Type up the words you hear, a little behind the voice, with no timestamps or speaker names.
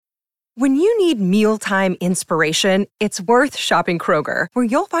When you need mealtime inspiration, it's worth shopping Kroger, where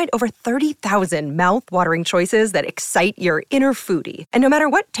you'll find over 30,000 mouth-watering choices that excite your inner foodie. And no matter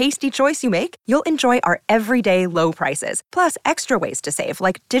what tasty choice you make, you'll enjoy our everyday low prices, plus extra ways to save,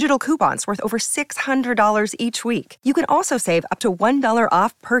 like digital coupons worth over $600 each week. You can also save up to $1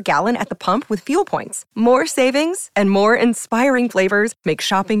 off per gallon at the pump with fuel points. More savings and more inspiring flavors make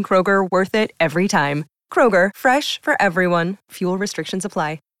shopping Kroger worth it every time. Kroger, fresh for everyone. Fuel restrictions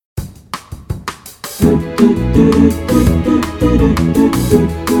apply.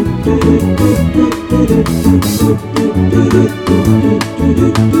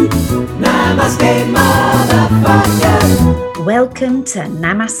 Namaste, motherfuckers. Welcome to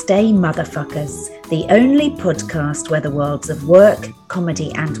Namaste, Motherfuckers, the only podcast where the worlds of work,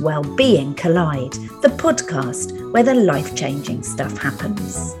 comedy and well-being collide. The podcast where the life-changing stuff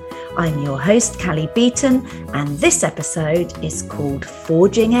happens. I'm your host, Callie Beaton, and this episode is called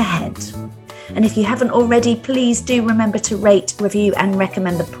Forging Ahead. And if you haven't already, please do remember to rate, review and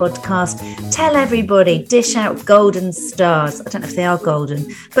recommend the podcast. Tell everybody, dish out golden stars. I don't know if they are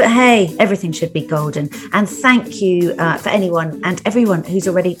golden, but hey, everything should be golden. And thank you for anyone and everyone who's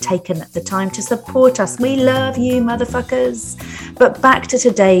already taken the time to support us. We love you, motherfuckers. But back to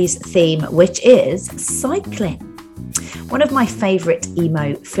today's theme, which is cycling. One of my favourite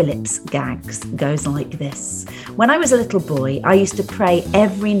Emo Phillips gags goes like this. When I was a little boy, I used to pray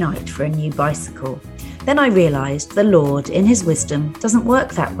every night for a new bicycle. Then I realised the Lord, in his wisdom, doesn't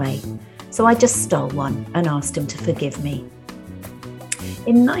work that way. So I just stole one and asked him to forgive me.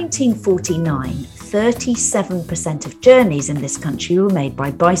 In 1949, 37% of journeys in this country were made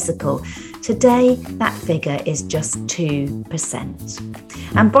by bicycle. Today, that figure is just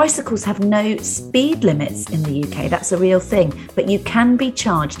 2%. And bicycles have no speed limits in the UK. That's a real thing. But you can be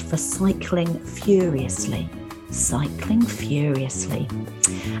charged for cycling furiously. Cycling furiously.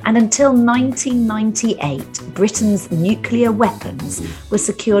 And until 1998, Britain's nuclear weapons were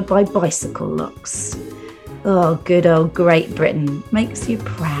secured by bicycle locks. Oh, good old Great Britain. Makes you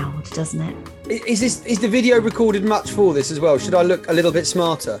proud, doesn't it? Is the video recorded much for this as well? Should I look a little bit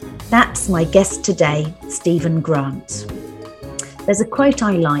smarter? That's my guest today, Stephen Grant. There's a quote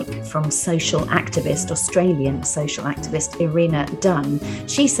I like from Australian social activist Irina Dunn.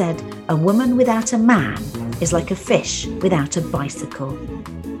 She said, "A woman without a man is like a fish without a bicycle."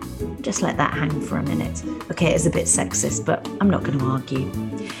 Just let that hang for a minute. Okay, it's a bit sexist, but I'm not going to argue.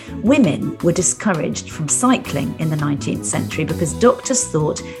 Women were discouraged from cycling in the 19th century because doctors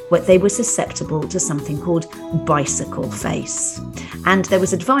thought they were susceptible to something called bicycle face. And there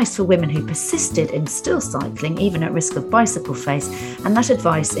was advice for women who persisted in still cycling, even at risk of bicycle face. And that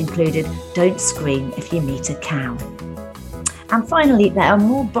advice included, don't scream if you meet a cow. And finally, there are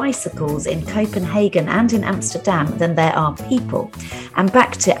more bicycles in Copenhagen and in Amsterdam than there are people. And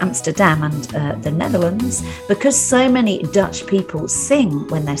back to Amsterdam and the Netherlands, because so many Dutch people sing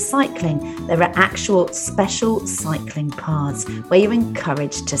when they're cycling, there are actual special cycling paths where you're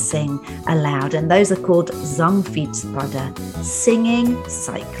encouraged to sing aloud. And those are called zangfietspaden, singing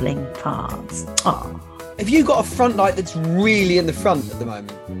cycling paths. Oh. Have you got a front light that's really in the front at the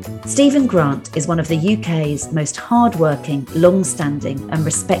moment? Stephen Grant is one of the UK's most hard-working, long-standing and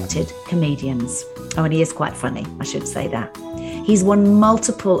respected comedians. Oh, and he is quite funny, I should say that. He's won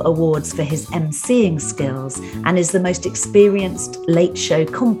multiple awards for his emceeing skills and is the most experienced late show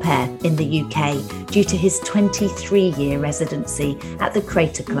compere in the UK due to his 23-year residency at the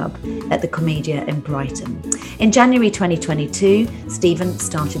Crater Club at the Comedia in Brighton. In January 2022, Stephen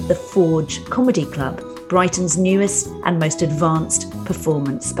started the Forge Comedy Club, Brighton's newest and most advanced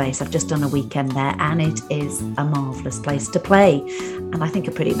performance space. I've just done a weekend there and it is a marvellous place to play. And I think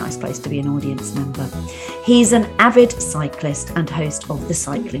a pretty nice place to be an audience member. He's an avid cyclist and host of The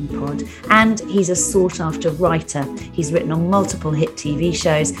Cycling Pod. And he's a sought-after writer. He's written on multiple hit TV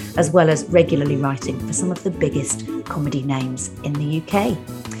shows, as well as regularly writing for some of the biggest comedy names in the UK.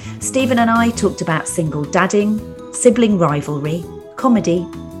 Stephen and I talked about single dadding, sibling rivalry, comedy,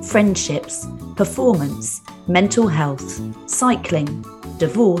 friendships, performance, mental health, cycling,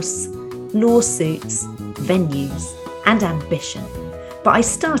 divorce, lawsuits, venues, and ambition. But I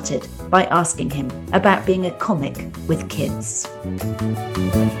started by asking him about being a comic with kids.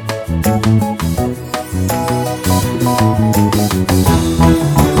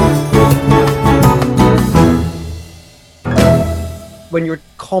 When you're a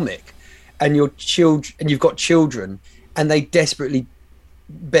comic and you've got children and they desperately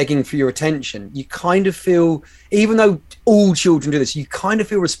begging for your attention, you kind of feel, even though all children do this, you kind of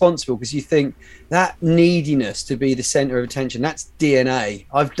feel responsible because you think that neediness to be the center of attention, that's DNA.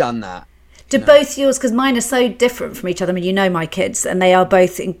 I've done that. Do both yours, because mine are so different from each other. I mean, you know my kids, and they are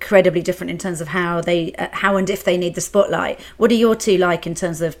both incredibly different in terms of how and if they need the spotlight. What are your two like in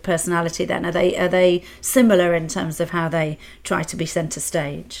terms of personality then? Are they similar in terms of how they try to be centre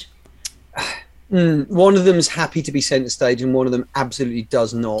stage? One of them's happy to be centre stage and one of them absolutely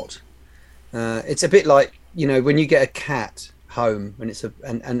does not. It's a bit like, when you get a cat home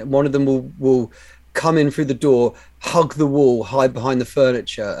and one of them will come in through the door, hug the wall, hide behind the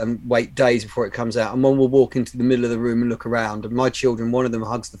furniture and wait days before it comes out, and one will walk into the middle of the room and look around. And my children, one of them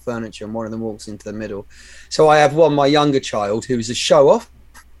hugs the furniture and one of them walks into the middle. So I have my younger child, who is a show off,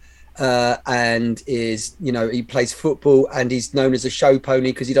 and is, he plays football and he's known as a show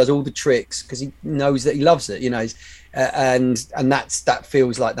pony because he does all the tricks because he knows that he loves it, and that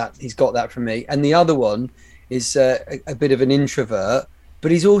feels like that he's got that from me. And the other one is a bit of an introvert, but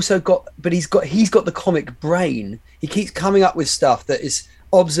he's got the comic brain. He keeps coming up with stuff that is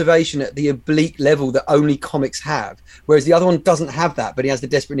observation at the oblique level that only comics have, whereas the other one doesn't have that, but he has the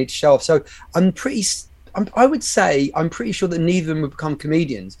desperate need to show off. So I would say I'm pretty sure that neither of them will become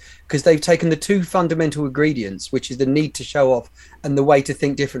comedians because they've taken the two fundamental ingredients, which is the need to show off and the way to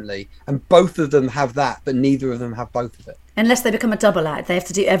think differently, and both of them have that, but neither of them have both of it. Unless they become a double act, they have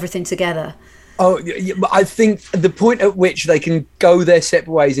to do everything together. Oh, I think the point at which they can go their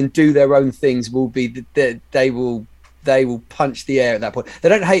separate ways and do their own things will be that they will punch the air at that point. They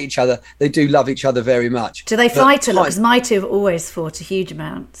don't hate each other. They do love each other very much. Do they fight a lot? Because my two have always fought a huge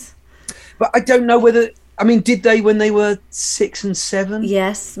amount. But I don't know did they when they were 6 and 7?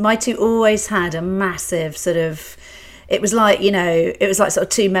 Yes, my two always had a massive sort of... It was like, sort of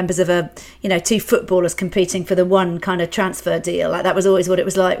two members of two footballers competing for the one kind of transfer deal. Like that was always what it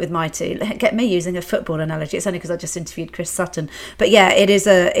was like with my two. Get me using a football analogy. It's only because I just interviewed Chris Sutton. But yeah,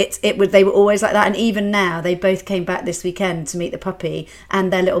 they were always like that. And even now, they both came back this weekend to meet the puppy,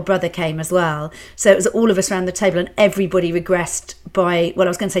 and their little brother came as well. So it was all of us around the table, and everybody regressed by, I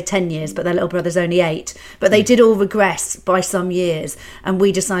was going to say 10 years, but their little brother's only 8. But they did all regress by some years. And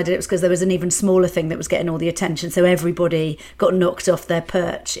we decided it was because there was an even smaller thing that was getting all the attention. So everybody got knocked off their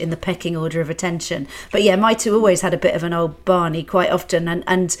perch in the pecking order of attention. But yeah, my two always had a bit of an old Barney quite often.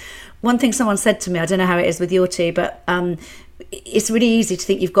 And one thing someone said to me, I don't know how it is with your two, but it's really easy to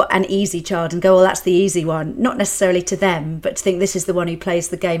think you've got an easy child and go, well, that's the easy one. Not necessarily to them, but to think this is the one who plays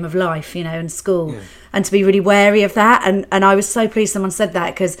the game of life, in school. Yeah. And to be really wary of that. And I was so pleased someone said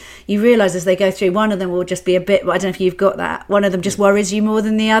that, because you realise as they go through, one of them will just be a bit, I don't know if you've got that, one of them just worries you more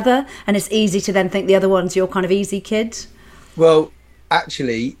than the other. And it's easy to then think the other one's your kind of easy kid. Well,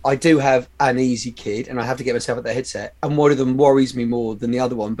 actually, I do have an easy kid and I have to get myself at the headset. And one of them worries me more than the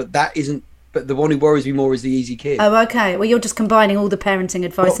other one. But the one who worries me more is the easy kid. Oh, okay. Well, you're just combining all the parenting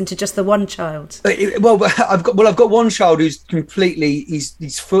advice into just the one child. I've got one child who's completely,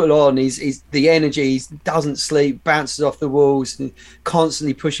 he's full on. He's the energy. He doesn't sleep, bounces off the walls, and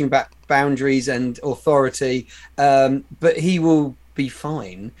constantly pushing back boundaries and authority. But he will be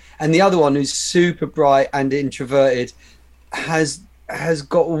fine. And the other one, who's super bright and introverted, has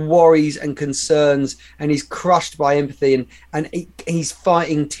got worries and concerns, and he's crushed by empathy, and he's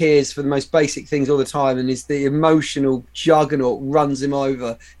fighting tears for the most basic things all the time, and the emotional juggernaut runs him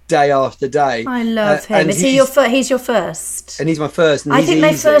over day after day. I love him. Is he he's your first? And he's my first. And I think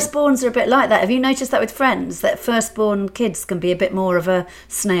their firstborns are a bit like that. Have you noticed that with friends, that firstborn kids can be a bit more of a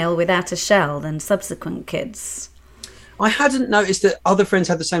snail without a shell than subsequent kids? I hadn't noticed that other friends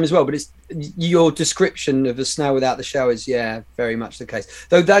had the same as well, but it's your description of a snail without the shell is, very much the case.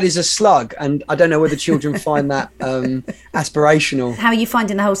 Though that is a slug, and I don't know whether children find that aspirational. How are you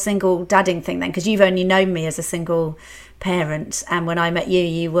finding the whole single dadding thing then? Because you've only known me as a single parent, and when I met you,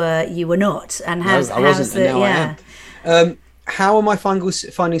 you were not. And I wasn't. I am. How am I finding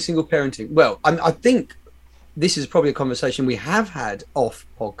single parenting? Well, I think this is probably a conversation we have had off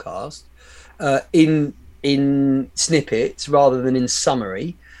podcast in snippets rather than in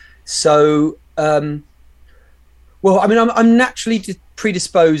summary. So I'm naturally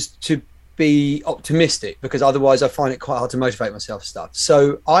predisposed to be optimistic, because otherwise I find it quite hard to motivate myself stuff.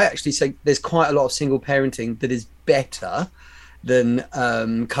 So I actually say there's quite a lot of single parenting that is better than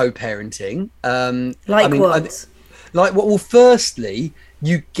co-parenting. Well, firstly,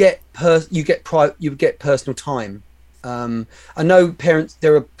 you get personal time. I know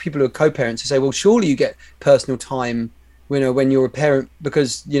there are people who are co-parents who say, well, surely you get personal time when you're a parent,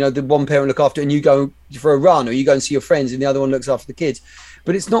 because the one parent look after it and you go for a run, or you go and see your friends and the other one looks after the kids.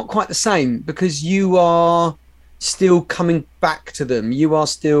 But it's not quite the same, because you are still coming back to them. You are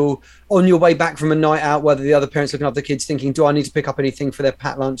still on your way back from a night out, whether the other parent's looking after the kids, thinking, do I need to pick up anything for their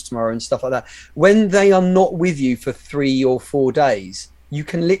packed lunch tomorrow and stuff like that. When they are not with you for 3 or 4 days, you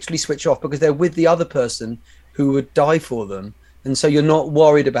can literally switch off because they're with the other person who would die for them. And so you're not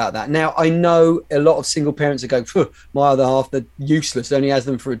worried about that. Now, I know a lot of single parents are going, my other half, they're useless, only has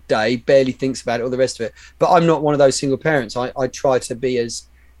them for a day, barely thinks about it, all the rest of it. But I'm not one of those single parents. I try to be as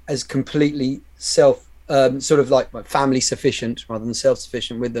completely sort of like family sufficient rather than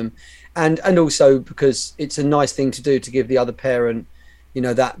self-sufficient with them. And also because it's a nice thing to do to give the other parent, you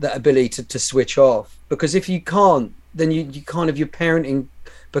know, that ability to switch off. Because if you can't, then you kind of, your parenting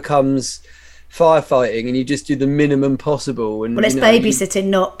becomes firefighting and you just do the minimum possible. And well, it's babysitting,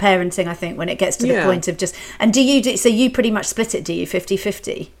 not parenting, I think, when it gets to the point of just, and so you pretty much split it, do you,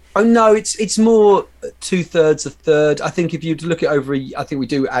 50-50? Oh no, it's more 2/3, 1/3. I think if you look at I think we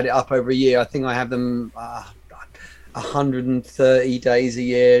do add it up over a year. I think I have them 130 days a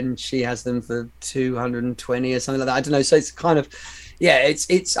year and she has them for 220 or something like that. I don't know. So it's kind of,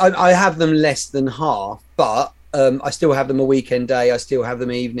 I have them less than half, but I still have them a weekend day. I still have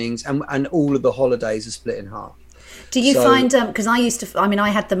them evenings, and all of the holidays are split in half. Do you find, because I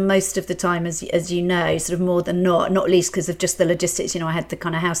had them most of the time, as you know, sort of more than not least because of just the logistics. You know, I had the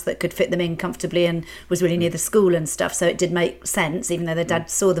kind of house that could fit them in comfortably and was really near the school and stuff. So it did make sense, even though their dad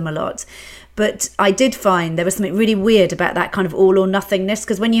saw them a lot. But I did find there was something really weird about that kind of all or nothingness,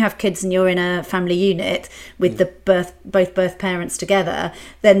 because when you have kids and you're in a family unit with both birth parents together,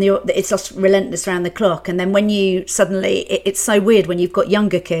 then it's just relentless around the clock. And then when you suddenly, it's so weird when you've got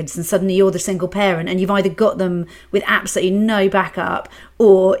younger kids and suddenly you're the single parent and you've either got them with absolutely no backup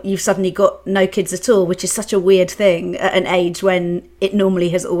or you've suddenly got no kids at all, which is such a weird thing at an age when it normally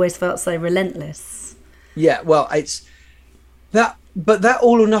has always felt so relentless. Yeah, well, it's that. But that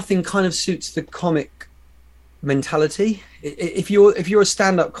all or nothing kind of suits the comic mentality. If you're a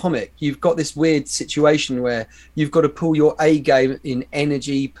stand-up comic, you've got this weird situation where you've got to pull your A game in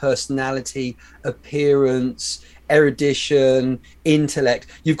energy, personality, appearance, erudition, intellect.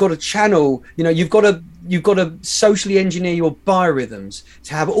 You've got to channel, you know, you've got to socially engineer your biorhythms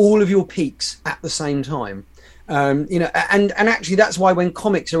to have all of your peaks at the same time. You know, and actually that's why when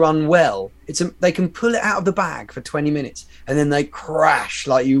comics are unwell, they can pull it out of the bag for 20 minutes and then they crash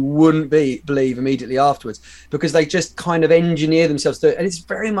like you wouldn't believe immediately afterwards, because they just kind of engineer themselves to it. And it's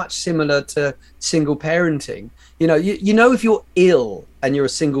very much similar to single parenting. You know, you know, if you're ill and you're a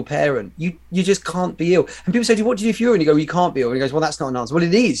single parent, you just can't be ill. And people say to you, what do you do if you're ill? And you go, well, you can't be ill. And he goes, well, that's not an answer. Well,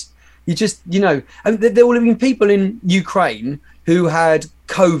 it is. You just, you know, and there will have been people in Ukraine who had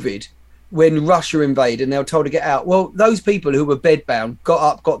COVID when Russia invaded and they were told to get out. Well, those people who were bedbound got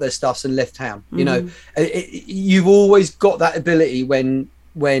up, got their stuffs and left town. You know, you've always got that ability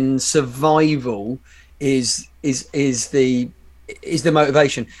when survival is the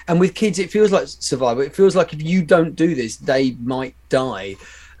motivation. And with kids, it feels like survival. It feels like if you don't do this, they might die.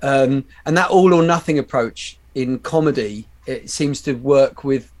 And that all or nothing approach in comedy, it seems to work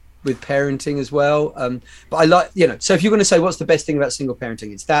with parenting as well. But I like, you know, so if you're going to say what's the best thing about single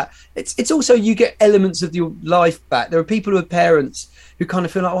parenting, it's that it's also you get elements of your life back. There are people who are parents who kind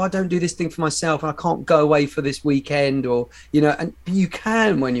of feel like, oh, I don't do this thing for myself and I can't go away for this weekend, or, you know, and you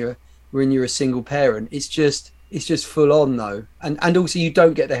can when you're a single parent. It's just full on though, and also you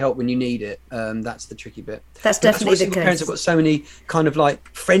don't get the help when you need it. That's the tricky bit. That's definitely the case. Parents have got so many kind of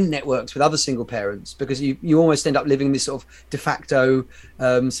like friend networks with other single parents, because you almost end up living in this sort of de facto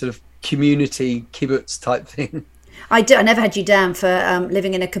sort of community kibbutz type thing. I never had you down for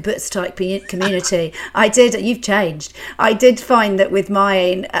living in a kibbutz type community. I did. You've changed. I did find that with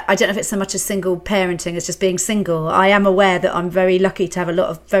mine, I don't know if it's so much as single parenting as just being single. I am aware that I'm very lucky to have a lot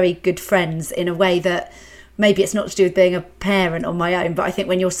of very good friends in a way that maybe it's not to do with being a parent on my own, but I think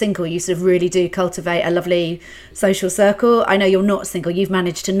when you're single, you sort of really do cultivate a lovely social circle. I know you're not single. You've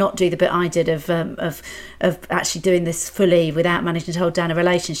managed to not do the bit I did of actually doing this fully without managing to hold down a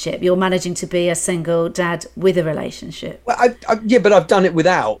relationship. You're managing to be a single dad with a relationship. Well, but I've done it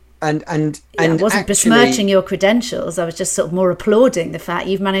without. And I wasn't besmirching your credentials. I was just sort of more applauding the fact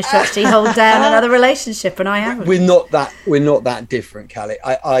you've managed to actually hold down another relationship, and I haven't. We're not that different, Callie.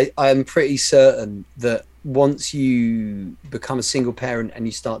 I am pretty certain that once you become a single parent and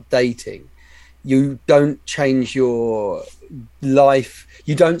you start dating, you don't change your life.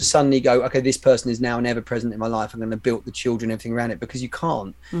 You don't suddenly go, okay, this person is now never present in my life, I'm going to build the children, everything around it, because you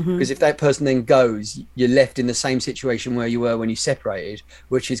can't. Because if that person then goes, you're left in the same situation where you were when you separated,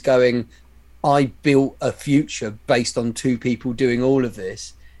 which is going, I built a future based on two people doing all of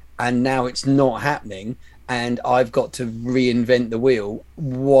this, and now it's not happening, and I've got to reinvent the wheel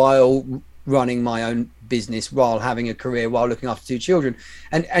while running my own business while having a career, while looking after 2 children.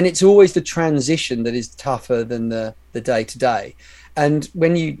 And it's always the transition that is tougher than the day to day. And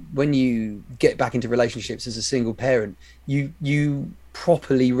when you get back into relationships as a single parent, you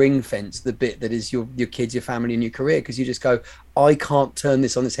properly ring fence the bit that is your kids, your family, and your career, because you just go, I can't turn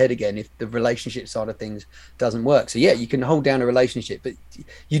this on its head again if the relationship side of things doesn't work. So yeah, you can hold down a relationship, but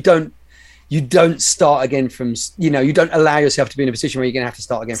you don't start again from, you don't allow yourself to be in a position where you're going to have to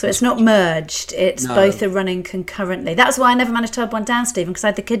start again. So it's not merged, it's both are running concurrently. That's why I never managed to have one down, Stephen, because I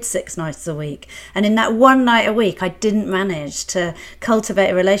had the kids 6 nights a week. And in that one night a week, I didn't manage to cultivate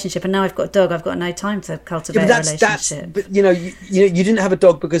a relationship. And now I've got a dog, I've got no time to cultivate a relationship. But you didn't have a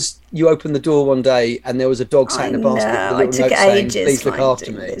dog because you opened the door one day and there was a dog sat in a basket with a little note saying, please look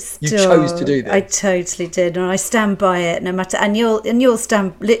after me. You chose to do this. I totally did, and I stand by it no matter. And you'll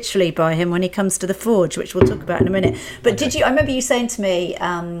stand literally by him when he comes to the forge, which we'll talk about in a minute. But I remember you saying to me,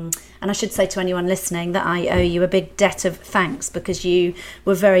 and I should say to anyone listening, that I owe you a big debt of thanks, because you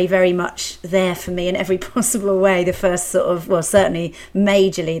were very, very much there for me in every possible way the first certainly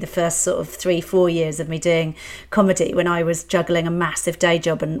majorly the first sort of 3-4 years of me doing comedy, when I was juggling a massive day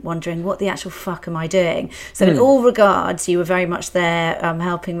job and wondering, what the actual fuck am I doing? So in all regards, you were very much there,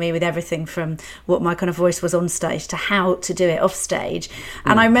 helping me with everything from what my kind of voice was on stage to how to do it off stage.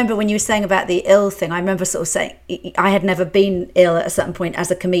 And I remember when you were saying about the ill thing, I remember sort of saying I had never been ill at a certain point as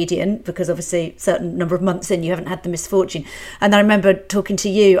a comedian, because obviously a certain number of months in you haven't had the misfortune. And I remember talking to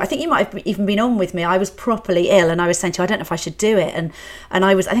you, I think you might have even been on with me, I was properly ill, and I was saying to you, I don't know if I should do it, and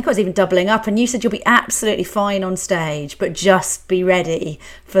I think I was even doubling up, and you said you'll be absolutely fine on stage, but just be ready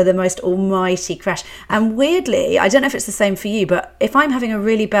for the most almighty crash. And weirdly, I don't know if it's the same for you, but if I'm having a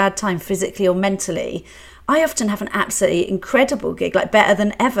really bad time physically or mentally, I often have an absolutely incredible gig, like better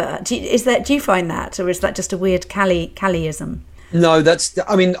than ever. Do you find that, or is that just a weird Callie-ism? No,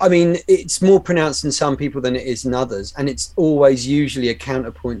 I mean, it's more pronounced in some people than it is in others. And it's always usually a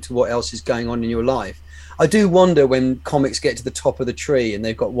counterpoint to what else is going on in your life. I do wonder when comics get to the top of the tree and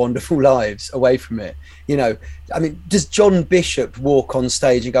they've got wonderful lives away from it. I mean, does John Bishop walk on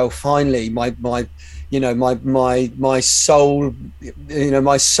stage and go, finally, my soul,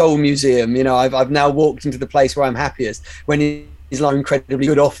 my soul museum, I've now walked into the place where I'm happiest, when he's like incredibly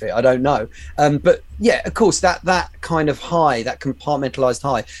good off it? I don't know. But yeah, of course, that kind of high, that compartmentalized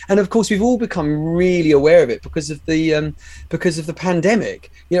high. And of course, we've all become really aware of it because of the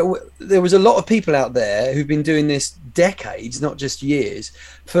pandemic. There was a lot of people out there who've been doing this decades, not just years,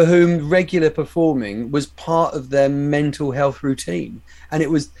 for whom regular performing was part of their mental health routine. And it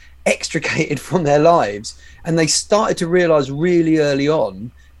was extricated from their lives. And they started to realize really early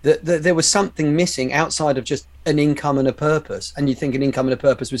on that there was something missing outside of just an income and a purpose. And you think an income and a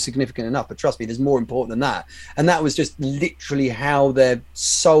purpose was significant enough, but trust me, there's more important than that. And that was just literally how their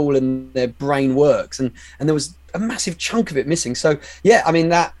soul and their brain works. And there was a massive chunk of it missing. So yeah, I mean,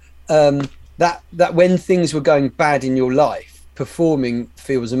 that when things were going bad in your life, performing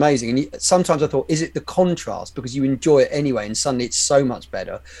feels amazing. And sometimes I thought, is it the contrast because you enjoy it anyway and suddenly it's so much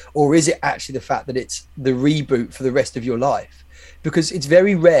better? Or is it actually the fact that it's the reboot for the rest of your life? Because it's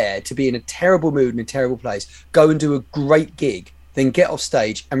very rare to be in a terrible mood in a terrible place, go and do a great gig, then get off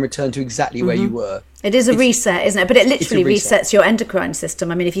stage and return to exactly where you were. It is a reset, isn't it? But it literally resets your endocrine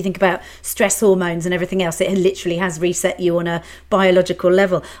system. I mean, if you think about stress hormones and everything else, it literally has reset you on a biological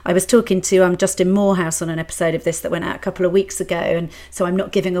level. I was talking to Justin Morehouse on an episode of this that went out a couple of weeks ago, and so I'm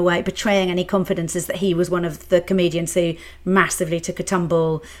not betraying any confidences, that he was one of the comedians who massively took a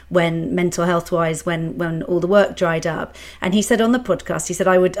tumble when mental health wise, when all the work dried up. And he said on the podcast, he said,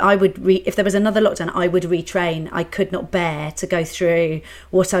 if there was another lockdown, I would retrain. I could not bear to go through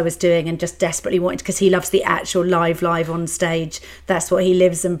what I was doing and just desperately wanted to, because he loves the actual live on stage. That's what he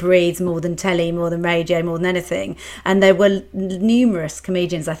lives and breathes, more than telly, more than radio, more than anything. And there were numerous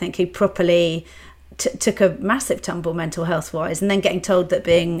comedians, I think, who properly took a massive tumble mental health wise, and then getting told that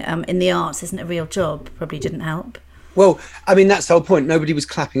being in the arts isn't a real job probably didn't help. Well, I mean, that's the whole point. Nobody was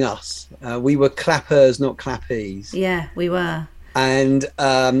clapping us. We were clappers, not clappies. Yeah, we were. And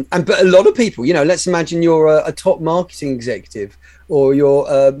but a lot of people, let's imagine you're a top marketing executive, or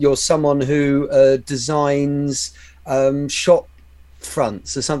you're someone who designs shop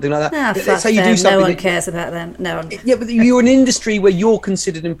fronts or something like that. Let's say you do something. No one cares about them. No one. Yeah, but you're an industry where you're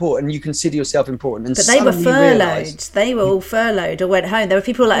considered important and you consider yourself important. And but they were furloughed. They were all furloughed or went home. There were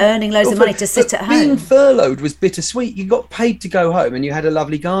people like earning loads of money to sit at home. Being furloughed was bittersweet. You got paid to go home and you had a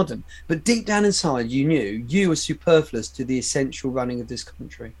lovely garden. But deep down inside, you knew you were superfluous to the essential running of this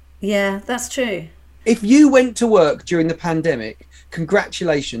country. Yeah, that's true. If you went to work during the pandemic,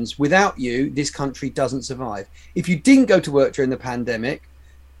 congratulations. Without you, this country doesn't survive. If you didn't go to work during the pandemic,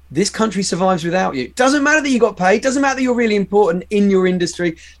 this country survives without you. Doesn't matter that you got paid. Doesn't matter that you're really important in your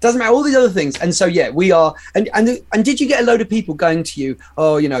industry. Doesn't matter all these other things. And so, yeah, we are. And did you get a load of people going to you?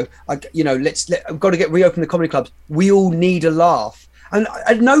 Oh, I've got to reopen the comedy clubs. We all need a laugh. And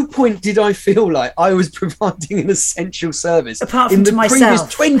at no point did I feel like I was providing an essential service. Apart from in the to previous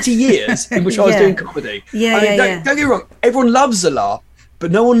myself. 20 years in which I was doing comedy. Don't get me wrong. Everyone loves a laugh. But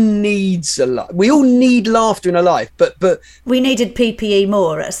no one needs a laugh. We all need laughter in our life, but we needed PPE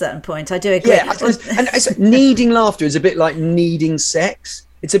more at a certain point. I do agree. Yeah, and needing laughter is a bit like needing sex.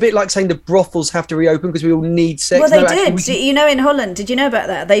 It's a bit like saying the brothels have to reopen because we all need sex. Well, they did. In Holland, did you know about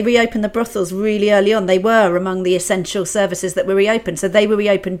that? They reopened the brothels really early on. They were among the essential services that were reopened. So they were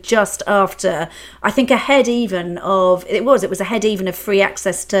reopened just after, I think, ahead even of free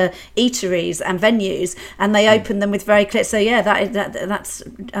access to eateries and venues, and they opened them with very clear. So yeah, that's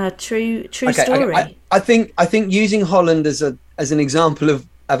a true story. I think using Holland as an example of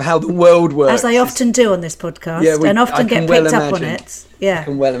how the world works, as I often do on this podcast, and often get picked up on it. Yeah, I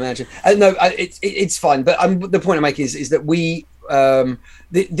can well imagine. It's fine. But the point I'm making is that we,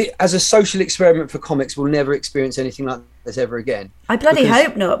 as a social experiment for comics, will never experience anything like this ever again. I bloody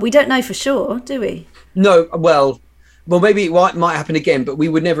hope not. We don't know for sure, do we? No. Well, maybe it might happen again, but we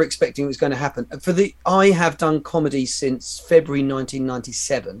were never expecting it was going to happen. I have done comedy since February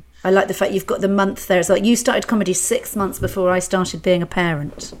 1997. I like the fact you've got the month there. It's like you started comedy 6 months before I started being a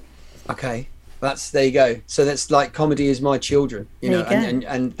parent. Okay, there you go. So that's like comedy is my children,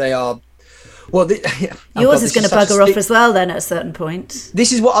 and they are. Well, yours is going to bugger off as well then at a certain point.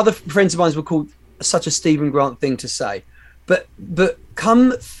 This is what other friends of mine would call such a Stephen Grant thing to say, but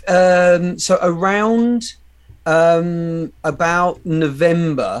come so around about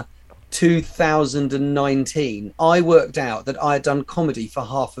November 2019, I worked out that I had done comedy for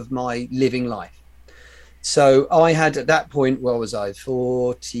half of my living life. So I had at that point, what was I,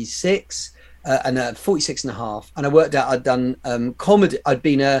 46 and 46 and a half, and I worked out I'd done comedy. I'd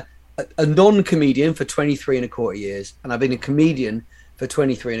been a non-comedian for 23 and a quarter years, and I've been a comedian for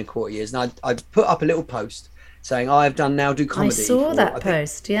 23 and a quarter years. And I'd put up a little post saying I have done now do comedy. I saw that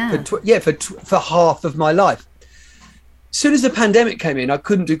post, yeah. For half of my life. As soon as the pandemic came in, I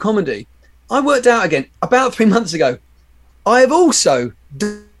couldn't do comedy. I worked out again about 3 months ago. I have also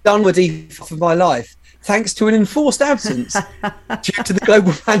done comedy for my life, thanks to an enforced absence due to the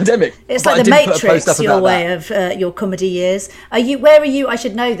global pandemic. It's like the Matrix, your way of your comedy years. Where are you? I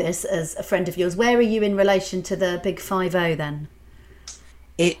should know this as a friend of yours. Where are you in relation to the Big 5-0 then?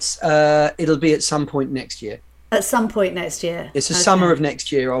 It'll be at some point next year. At some point next year. It's the summer of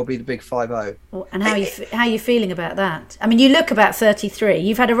next year. I'll be the Big 5-0. And how are you feeling about that? I mean, you look about 33.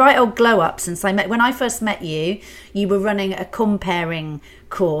 You've had a right old glow up since I met. When I first met you, you were running a comparing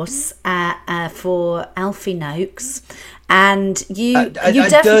course for Alfie Noakes, and you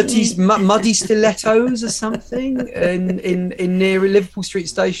definitely muddy stilettos or something in near Liverpool Street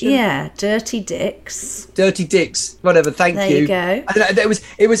Station. Yeah, Dirty Dicks, whatever. Thank you. There you go. And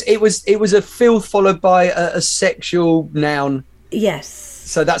it was a filth followed by a sexual noun. Yes.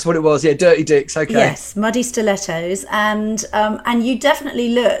 So that's what it was. Yeah, Dirty Dicks. Okay. Yes, muddy stilettos, and you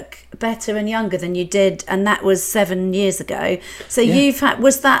definitely look better and younger than you did, and that was 7 years ago. So you've had,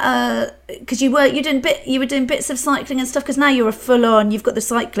 was that because you were doing bits of cycling and stuff, because now you're a full on, you've got the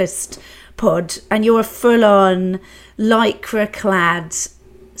cyclist pod and you're a full on lycra clad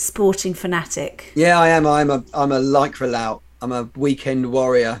sporting fanatic. Yeah, I am. I'm a lycra lout. I'm a weekend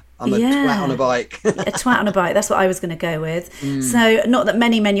warrior. I'm a twat on a bike. A twat on a bike. That's what I was going to go with. So not that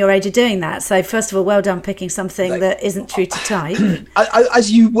many men your age are doing that. So first of all, well done picking something that isn't true to type.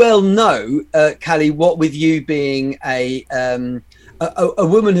 As you well know, Callie, what with you being a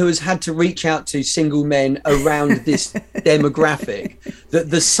woman who has had to reach out to single men around this demographic,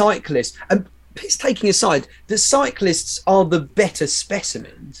 the cyclists, and piss taking aside, the cyclists are the better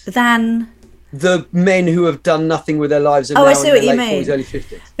specimens than the men who have done nothing with their lives and now I see in what their you late mean. 40s, early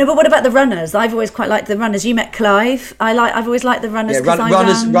 50s. No, but what about the runners? I've always quite liked the runners. You met Clive. I've always liked the runners.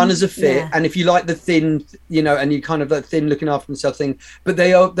 Yeah, runners are fit, and if you like the thin, and you kind of that thin, looking after themselves thing, but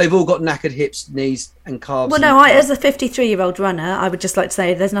they've all got knackered hips, knees, and calves. Well, no, as a 53-year-old runner, I would just like to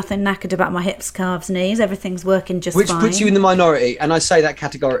say there's nothing knackered about my hips, calves, knees. Everything's working just fine. Which puts you in the minority, and I say that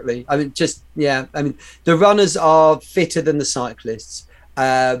categorically. I mean, the runners are fitter than the cyclists.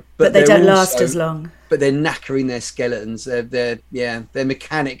 But they don't last as long. But they're knackering their skeletons. They're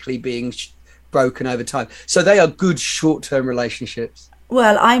mechanically being broken over time. So they are good short-term relationships.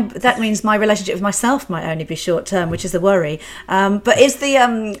 Well, that means my relationship with myself might only be short term, which is a worry. But is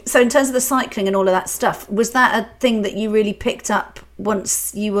the so in terms of the cycling and all of that stuff, was that a thing that you really picked up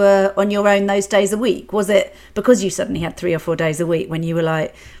once you were on your own those days a week? Was it because you suddenly had 3 or 4 days a week when you were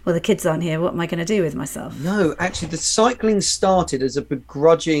like, well, the kids aren't here, what am I going to do with myself? No, actually, the cycling started as a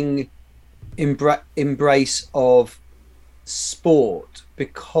begrudging embrace of sport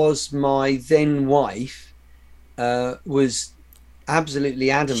because my then wife was absolutely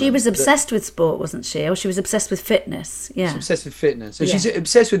adamant. She was obsessed with sport, wasn't she? Or she was obsessed with fitness. Yeah. She's obsessed with fitness. So she's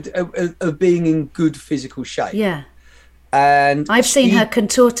obsessed with being in good physical shape. Yeah. And I've seen her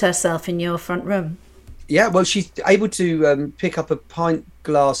contort herself in your front room. Yeah, well, she's able to pick up a pint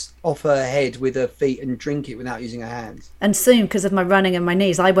glass off her head with her feet and drink it without using her hands. And soon, because of my running and my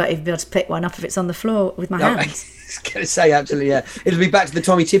knees, I won't even be able to pick one up if it's on the floor with my hands. I was going to say, absolutely, yeah. It'll be back to the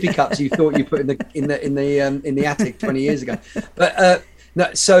Tommy Tippy cups you thought you put in the attic 20 years ago. But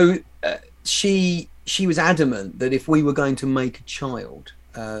no, so she was adamant that if we were going to make a child,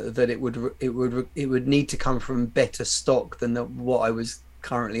 that it would need to come from better stock than what I was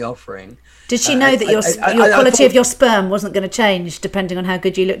currently offering. Did she know that your quality of your sperm wasn't going to change depending on how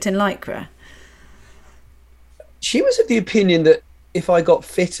good you looked in Lycra? She was of the opinion that if I got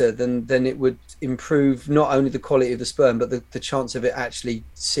fitter, then it would improve not only the quality of the sperm but the chance of it actually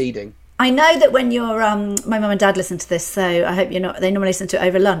seeding. I know that when you're my mum and dad listen to this, so I hope you're not. They normally listen to it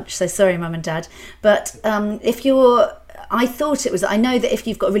over lunch, so sorry, mum and dad. But if you're, I thought it was. I know that if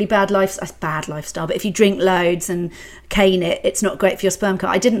you've got a really bad lifestyle, but if you drink loads and cane it, it's not great for your sperm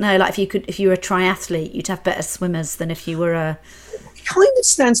count. I didn't know, like, if you were a triathlete, you'd have better swimmers than if you were a. It kind of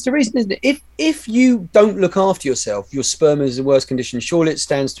stands to reason, isn't it? If you don't look after yourself, your sperm is in worse condition. Surely it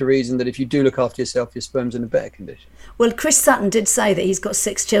stands to reason that if you do look after yourself, your sperm's in a better condition. Well, Chris Sutton did say that he's got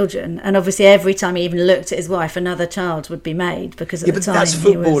 6 children, and obviously every time he even looked at his wife, another child would be made because at the time. That's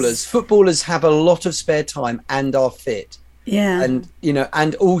footballers. Footballers have a lot of spare time and are fit. Yeah. And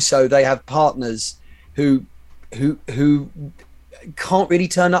and also they have partners who can't really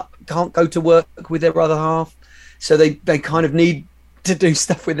turn up, can't go to work with their other half, so they kind of need to do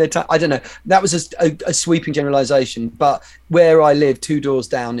stuff with their time. I don't know. That was a sweeping generalization, but where I live, 2 doors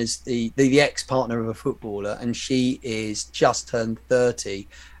down, is the ex-partner of a footballer, and she is just turned 30,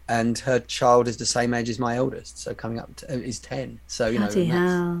 and her child is the same age as my eldest, so coming up is 10. So Bloody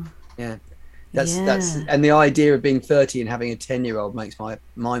hell. Yeah. That's and the idea of being 30 and having a 10-year-old makes my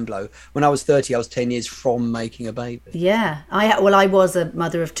mind blow. When I was 30, I was 10 years from making a baby. Yeah, I was a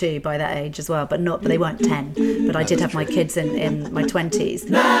mother of 2 by that age as well, but they weren't 10. But I did have my kids in my 20s.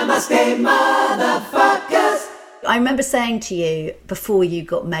 Namaste, motherfuckers. I remember saying to you before you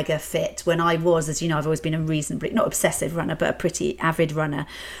got mega fit, when I was, as you know, I've always been a reasonably, not obsessive runner, but a pretty avid runner.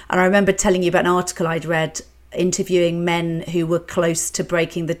 And I remember telling you about an article I'd read interviewing men who were close to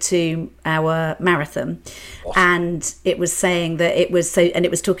breaking the 2-hour marathon. Oh. And it was saying that it was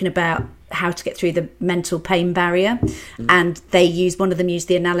talking about how to get through the mental pain barrier. And one of them used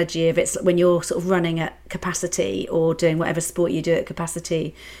the analogy of it's when you're sort of running at capacity or doing whatever sport you do at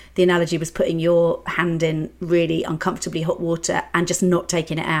capacity, the analogy was putting your hand in really uncomfortably hot water and just not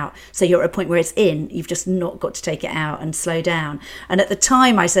taking it out. So you're at a point where it's in, you've just not got to take it out and slow down. And at the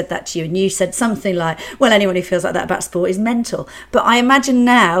time I said that to you, and you said something like, well, anyone who feels like that about sport is mental. But I imagine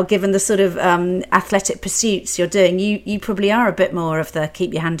now, given the sort of athletic pursuits you're doing, you probably are a bit more of the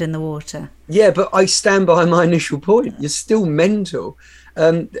keep your hand in the water. Yeah, but I stand by my initial point. You're still mental.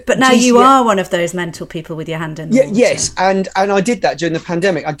 But now you are one of those mental people with your hand in the water. Yes, and I did that during the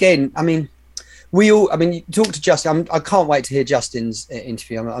pandemic. Again, I mean, you talk to Justin. I can't wait to hear Justin's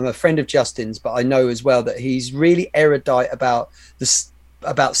interview. I'm a friend of Justin's, but I know as well that he's really erudite about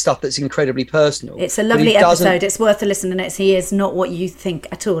stuff that's incredibly personal. It's a lovely episode. It's worth a listen, and he is not what you think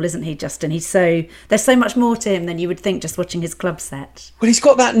at all, isn't he, Justin? There's so much more to him than you would think just watching his club set. Well, he's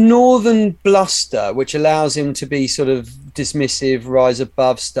got that northern bluster, which allows him to be sort of dismissive, rise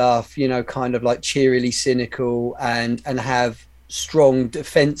above stuff, kind of like cheerily cynical, and have strong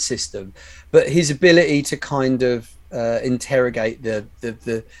defense system. But his ability to kind of interrogate the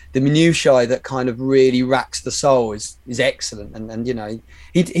minutiae that kind of really racks the soul is excellent, and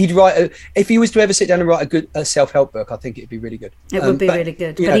he'd write if he was to ever sit down and write a good self-help book, I think it'd be really good. It would be really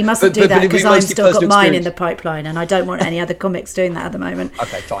good, but he mustn't do that because I've still got mine in the pipeline, and I don't want any other comics doing that at the moment.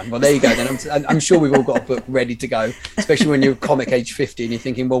 Okay, fine. Well, there you go then. I'm sure we've all got a book ready to go, especially when you're a comic age 50 and you're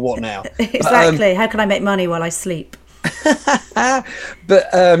thinking, well, what now? Exactly. How can I make money while I sleep? But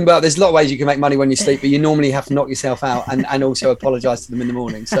well, there's a lot of ways you can make money when you sleep, but you normally have to knock yourself out and also apologize to them in the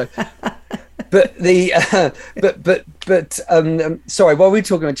morning. So but sorry, what were we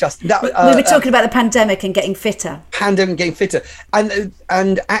talking about, Justin? We were talking about the pandemic and getting fitter.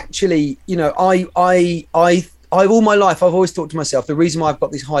 And actually, you know, I all my life I've always thought to myself, the reason why I've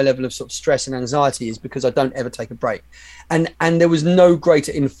got this high level of sort of stress and anxiety is because I don't ever take a break, and there was no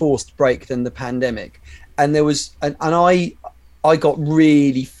greater enforced break than the pandemic, and there was and I got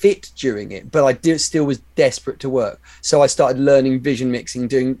really fit during it, but I still was desperate to work. So I started learning vision mixing,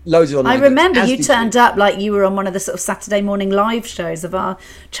 doing loads of online. I remember you turned up like you were on one of the sort of Saturday morning live shows of our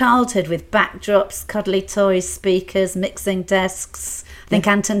childhood with backdrops, cuddly toys, speakers, mixing desks. I think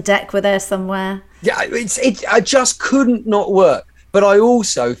Anton Deck were there somewhere. Yeah, I just couldn't not work. But I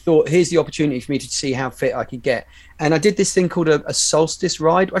also thought, here's the opportunity for me to see how fit I could get. And I did this thing called a solstice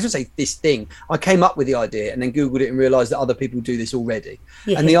ride. I should say this thing. I came up with the idea and then Googled it and realised that other people do this already.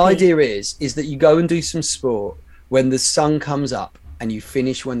 Yeah, and the idea is that you go and do some sport when the sun comes up and you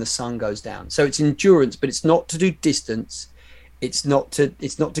finish when the sun goes down. So it's endurance, but it's not to do distance. It's not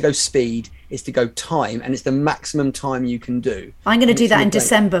to go speed. It's to go time, and it's the maximum time you can do. I'm going to do that in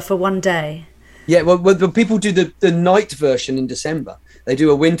December for one day. Yeah, well, the people do the night version in December. They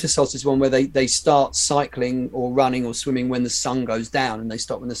do a winter solstice one where they start cycling or running or swimming when the sun goes down, and they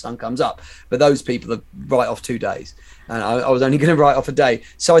stop when the sun comes up. But those people are right off 2 days, and I was only going to write off a day.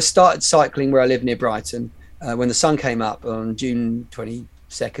 So I started cycling where I live near Brighton when the sun came up on June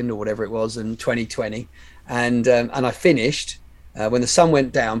 22nd or whatever it was in 2020, and I finished when the sun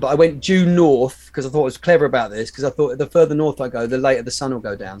went down. But I went due north because I thought I was clever about this, because I thought the further north I go, the later the sun will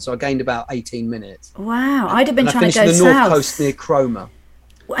go down. So I gained about 18 minutes. Wow, I'd have been trying to go south. I finished the north coast near Cromer.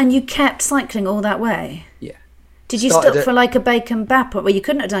 And you kept cycling all that way? Yeah. Did you stop for like a bacon bap? Well, you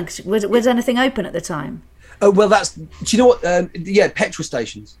couldn't have done, because was anything open at the time? Oh, well, do you know what? Yeah, petrol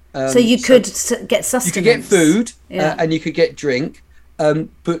stations. So you could get sustenance. You could get food and you could get drink,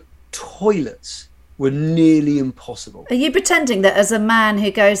 but toilets were nearly impossible. Are you pretending that as a man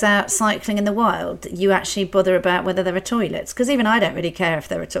who goes out cycling in the wild, you actually bother about whether there are toilets? Because even I don't really care if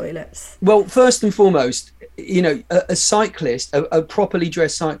there are toilets. Well, first and foremost, you know, a cyclist, a properly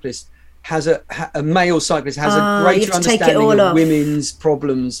dressed cyclist, has a male cyclist has a greater understanding of women's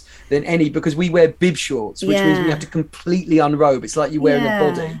problems than any, because we wear bib shorts, which means we have to completely unrobe. It's like you're wearing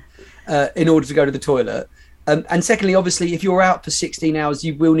a body in order to go to the toilet. And secondly, obviously, if you're out for 16 hours,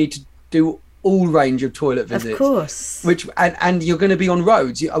 you will need to do all range of toilet visits, of course, which and you're going to be on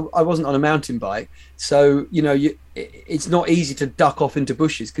roads. I wasn't on a mountain bike, so you know it's not easy to duck off into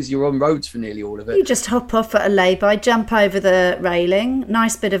bushes because you're on roads for nearly all of it. You just hop off at a lay-by, jump over the railing,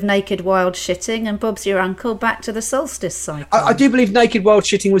 nice bit of naked wild shitting, and Bob's your uncle back to the solstice cycle. I do believe naked wild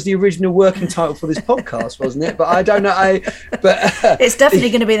shitting was the original working title for this podcast, wasn't it? But I don't know. But it's definitely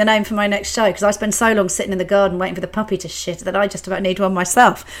going to be the name for my next show, because I spend so long sitting in the garden waiting for the puppy to shit that I just about need one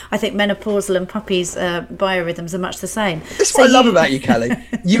myself. I think menopausal and puppies' biorhythms are much the same. That's what I love about you, Callie.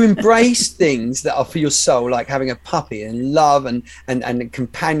 You embrace things that are for your soul, like having a puppy and love and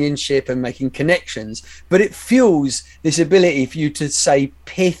companionship and making connections, but it fuels this ability for you to say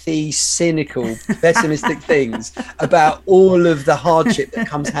pithy, cynical, pessimistic things about all of the hardship that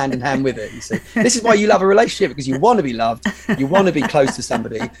comes hand in hand with it. You see, this is why you love a relationship, because you want to be loved, you want to be close to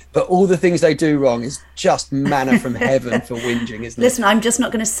somebody, but all the things they do wrong is just manna from heaven for whinging, isn't it? Listen, I'm just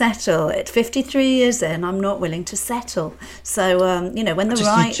not going to settle. At 53 years in, I'm not willing to settle. So you know, when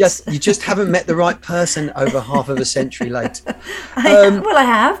you just haven't met the right person over half of a century later. I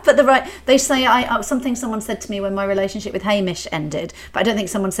have, but they say something someone said to me when my relationship with Hamish ended, but I don't think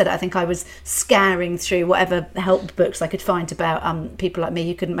someone said it. I think I was scouring through whatever help books I could find about people like me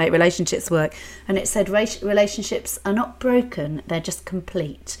who couldn't make relationships work, and it said relationships are not broken, they're just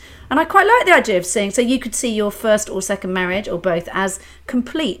complete. And I quite like the idea of seeing, so you could see your first or second marriage or both as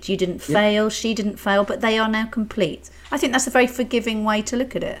complete. You didn't fail, she didn't fail, but they are now complete. I think that's a very forgiving way to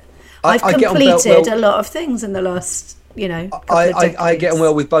look at it. I've completed a lot of things in the last, I get on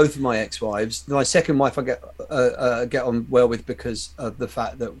well with both of my ex-wives. My second wife I get on well with because of the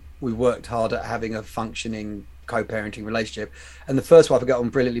fact that we worked hard at having a functioning co-parenting relationship. And the first wife I got on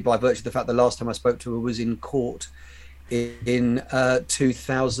brilliantly by virtue of the fact the last time I spoke to her was in court in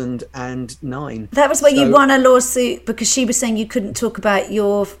 2009. That was where you won a lawsuit because she was saying you couldn't talk about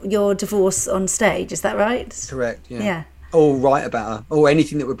your divorce on stage. Is that right? Correct. Yeah. Or write about her, or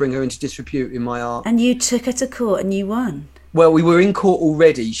anything that would bring her into disrepute in my art. And you took her to court and you won. Well, we were in court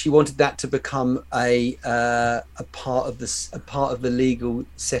already. She wanted that to become a part of the legal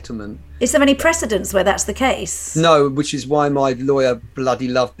settlement. Is there any precedence where that's the case? No, which is why my lawyer bloody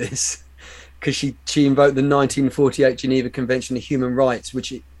loved this, because she invoked the 1948 Geneva Convention of Human Rights,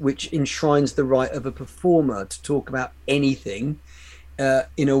 which enshrines the right of a performer to talk about anything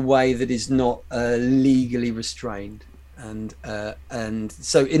in a way that is not legally restrained. and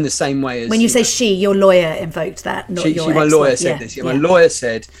so in the same way as when you say she, your lawyer invoked that, not your my ex-wife. lawyer said this. My lawyer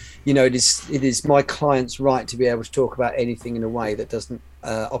said, it is my client's right to be able to talk about anything in a way that doesn't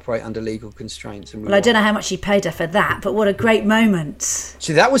operate under legal constraints. And I don't know how much you paid her for that, but what a great moment.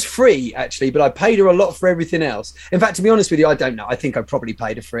 So that was free, actually, but I paid her a lot for everything else. In fact, to be honest with you, I don't know. I think I probably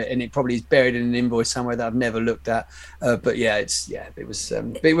paid her for it, and it probably is buried in an invoice somewhere that I've never looked at. But yeah, it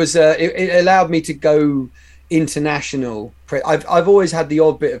allowed me to go international. I've always had the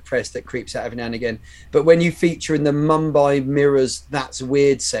odd bit of press that creeps out every now and again, but when you feature in the Mumbai Mirror's That's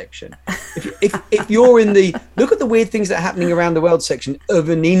Weird section, if you're in the look at the weird things that are happening around the world section of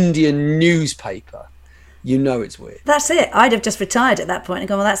an Indian newspaper, it's weird. That's it. I'd have just retired at that point and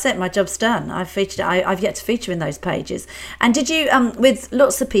gone, well, that's it, my job's done. I've yet to feature in those pages. And did you, with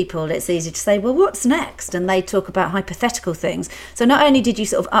lots of people, it's easy to say, well, what's next? And they talk about hypothetical things. So not only did you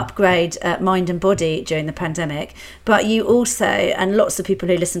sort of upgrade mind and body during the pandemic, but you also, and lots of people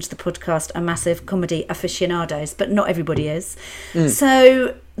who listen to the podcast are massive comedy aficionados, but not everybody is.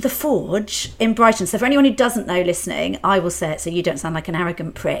 So The Forge in Brighton. So for anyone who doesn't know listening, I will say it so you don't sound like an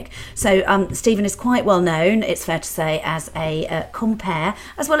arrogant prick. So Stephen is quite well known, it's fair to say, as a compere,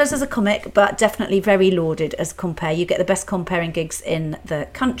 as well as a comic, but definitely very lauded as compere. You get the best comparing gigs in the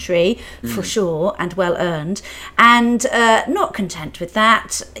country, for sure, and well earned. And not content with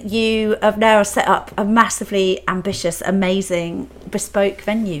that, you have now set up a massively ambitious, amazing, bespoke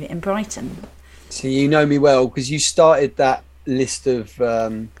venue in Brighton. So you know me well, because you started that list of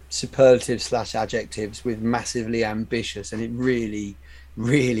superlatives / adjectives with massively ambitious, and it really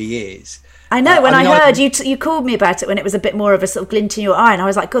is. I know. When I heard you called me about it when it was a bit more of a sort of glint in your eye, and I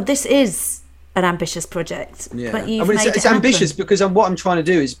was like, God, this is an ambitious project. Yeah, but you've made it's it ambitious happen. because what I'm trying to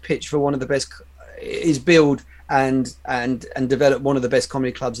do is pitch for one of the best, is build and develop one of the best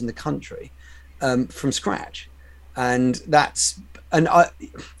comedy clubs in the country from scratch, and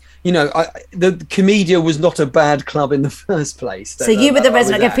the Comedia was not a bad club in the first place. So you were the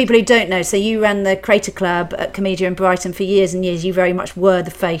resident, for people who don't know, so you ran the Crater Club at Comedia in Brighton for years and years. You very much were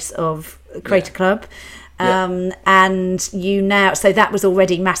the face of Crater Club. And you now, so that was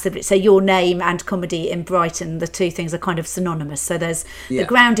already massive. So your name and comedy in Brighton, the two things are kind of synonymous. So the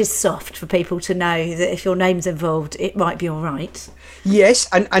ground is soft for people to know that if your name's involved, it might be all right. Yes,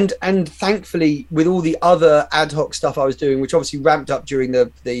 and thankfully, with all the other ad hoc stuff I was doing, which obviously ramped up during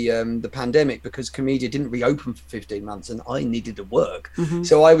the pandemic because Comedia didn't reopen for 15 months, and I needed to work.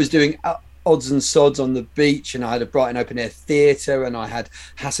 So I was doing odds and sods on the beach, and I had a Brighton open air theatre, and I had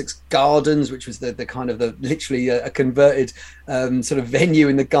Hassock's Gardens, which was the kind of literally a converted sort of venue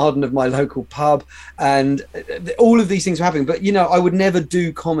in the garden of my local pub, and all of these things were happening. But I would never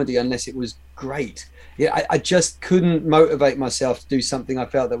do comedy unless it was great. I just couldn't motivate myself to do something I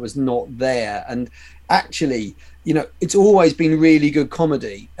felt that was not there. And actually, it's always been really good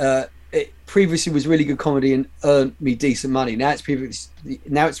comedy. It previously was really good comedy and earned me decent money. Now it's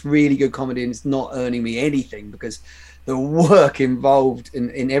really good comedy and it's not earning me anything because the work involved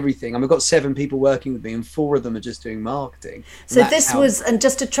in everything. I've got 7 people working with me and 4 of them are just doing marketing. So this was, and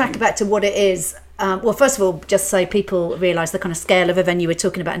just to track back to what it is, well, first of all, just so people realise the kind of scale of a venue we're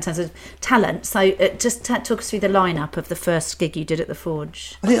talking about in terms of talent. So just talk us through the lineup of the first gig you did at the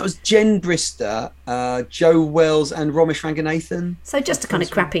Forge. I think that was Jen Brister, Joe Wells and Romesh Ranganathan. So just kind of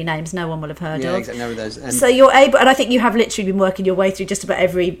crappy names no one will have heard of. Yeah, exactly, none of those. And so you're able, and I think you have literally been working your way through just about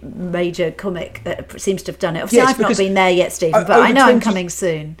every major comic that seems to have done it. Obviously, I've not been there yet, Stephen, but I know I'm coming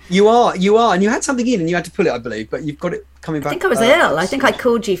soon. You are, and you had something in and you had to pull it, I believe, but you've got it coming back. I think I was ill. I think I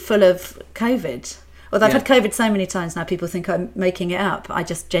called you full of COVID. Although I've had COVID so many times now, people think I'm making it up. I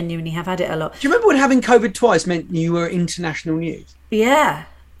just genuinely have had it a lot. Do you remember when having COVID twice meant you were international news? Yeah.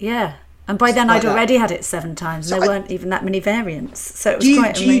 And by then I'd already had it 7 times, and there weren't even that many variants. So it was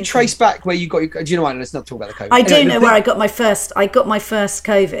quite amazing. Do you trace back where you got your... Do you know what? Let's not talk about the COVID. I do know where I got my first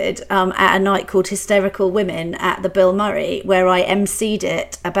COVID at a night called Hysterical Women at the Bill Murray, where I emceed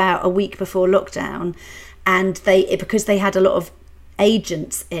it about a week before lockdown. And because they had a lot of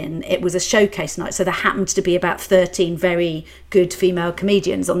agents in, it was a showcase night, so there happened to be about 13 very good female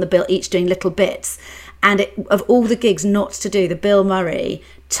comedians on the bill, each doing little bits. And of all the gigs not to do, the Bill Murray,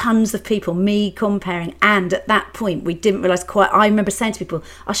 tons of people, me comparing, and at that point we didn't realise quite, I remember saying to people,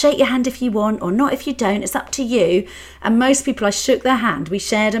 I'll shake your hand if you want or not if you don't, it's up to you. And most people, I shook their hand, we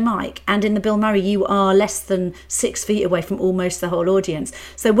shared a mic, and in the Bill Murray you are less than 6 feet away from almost the whole audience.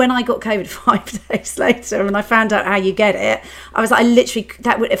 So when I got COVID 5 days later and I found out how you get it, I was like, if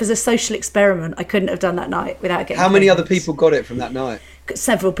it was a social experiment, I couldn't have done that night without getting How many COVID. other people got it from that night?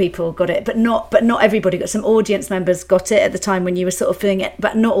 several people got it, but not everybody got. Some audience members got it at the time when you were sort of doing it,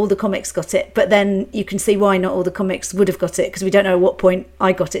 but not all the comics got it. But then you can see why not all the comics would have got it, because we don't know at what point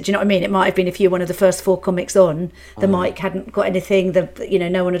I got it. Do you know what I mean? It might have been if you were one of the first 4 comics on, the mic hadn't got anything,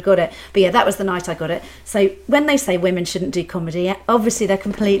 no one had got it. But yeah, that was the night I got it. So when they say women shouldn't do comedy, obviously they're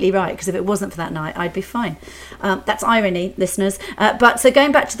completely right, because if it wasn't for that night, I'd be fine. That's irony, listeners. But so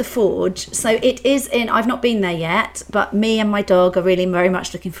going back to the Forge, so it is I've not been there yet, but me and my dog are really very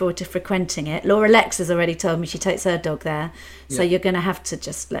much looking forward to frequenting it. Laura Lex has already told me she takes her dog there, so you're going to have to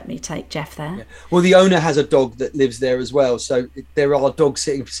just let me take Jeff there. Yeah. Well, the owner has a dog that lives there as well, so there are dog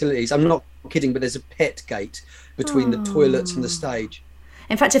sitting facilities. I'm not kidding, but there's a pet gate between the toilets and the stage.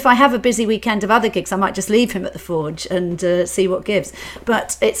 In fact, if I have a busy weekend of other gigs, I might just leave him at the Forge and see what gives.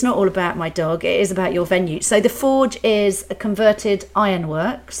 But it's not all about my dog. It is about your venue. So the Forge is a converted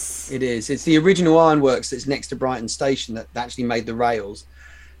ironworks. It is. It's the original ironworks that's next to Brighton Station that actually made the rails.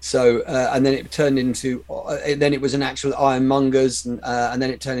 So, and then it turned into, then it was an actual ironmongers, and then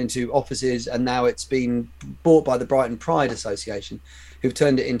it turned into offices, and now it's been bought by the Brighton Pride Association, who've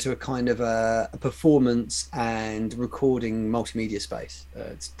turned it into a kind of a performance and recording multimedia space.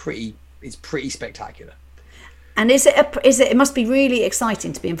 It's pretty spectacular. And it must be really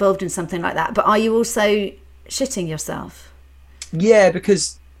exciting to be involved in something like that, but are you also shitting yourself? Yeah,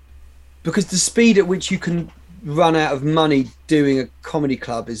 because the speed at which you can run out of money doing a comedy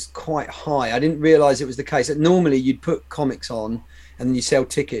club is quite high. I didn't realize it was the case. That normally you'd put comics on and then you sell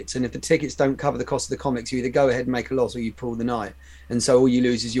tickets, and if the tickets don't cover the cost of the comics, you either go ahead and make a loss or you pull the night, and so all you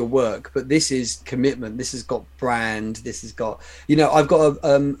lose is your work. But this is commitment. This has got brand. This has got, I've got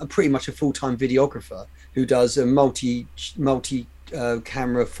a pretty much a full-time videographer who does a multi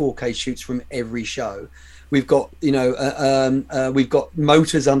camera 4K shoots from every show. We've got, we've got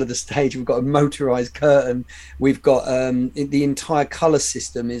motors under the stage. We've got a motorized curtain. We've got the entire color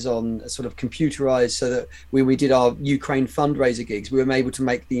system is on sort of computerized, so that when we did our Ukraine fundraiser gigs, we were able to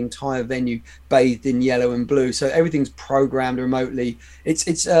make the entire venue bathed in yellow and blue. So everything's programmed remotely.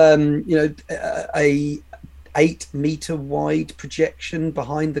 It's a 8-meter wide projection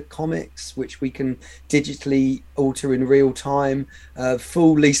behind the comics, which we can digitally alter in real time,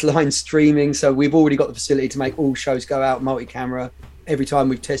 full lease line streaming. So we've already got the facility to make all shows go out multi-camera. Every time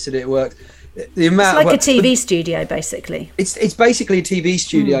we've tested it worked. The amount it's like a TV studio, basically. It's basically a TV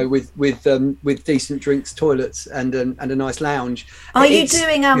studio with decent drinks, toilets, and a nice lounge. Are you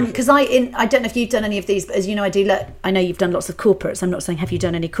doing because I don't know if you've done any of these, but as you know, I know you've done lots of corporates. I'm not saying have you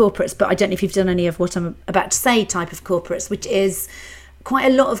done any corporates, but I don't know if you've done any of what I'm about to say type of corporates, which is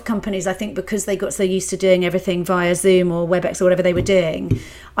quite a lot of companies, I think, because they got so used to doing everything via Zoom or WebEx or whatever they were doing.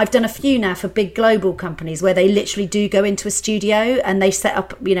 I've done a few now for big global companies where they literally do go into a studio and they set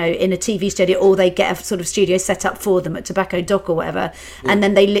up, in a TV studio, or they get a sort of studio set up for them at Tobacco Dock or whatever. Yeah. And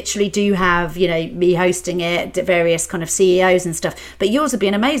then they literally do have, me hosting it, various kind of CEOs and stuff. But yours would be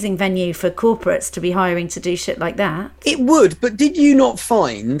an amazing venue for corporates to be hiring to do shit like that. It would, but did you not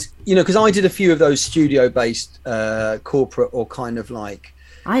find, because I did a few of those studio-based corporate or kind of like,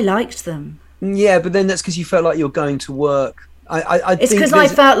 I liked them. Yeah, but then that's because you felt like you're going to work. It's because I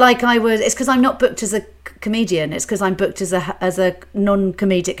felt like I was. It's because I'm not booked as a comedian. It's because I'm booked as a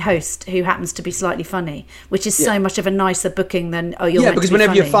non-comedic host who happens to be slightly funny, which is so much of a nicer booking than you're. Yeah, because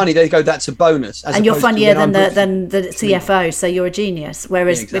whenever you're funny, they go, that's a bonus. And you're funnier than the CFO, so you're a genius.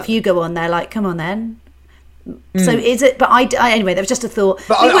 Whereas if you go on there, like, come on then. So is it? But anyway, there was just a thought.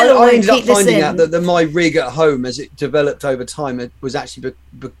 But I ended up finding out that my rig at home, as it developed over time, it was actually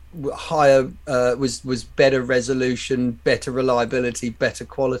higher, was better resolution, better reliability, better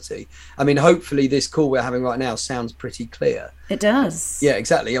quality. I mean, hopefully this call we're having right now sounds pretty clear. It does. Yeah,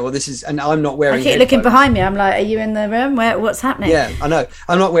 exactly. Yeah, well, this is, and I'm not wearing. I keep looking behind me. I'm like, are you in the room? What's happening? Yeah, I know.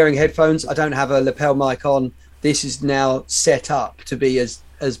 I'm not wearing headphones. I don't have a lapel mic on. This is now set up to be as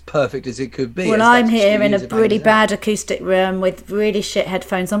perfect as it could be. Well, I'm here in a really bad acoustic room with really shit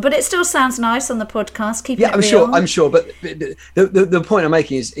headphones on, but it still sounds nice on the podcast. Keep it real. I'm sure. But the point I'm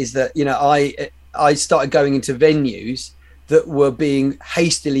making is that I started going into venues that were being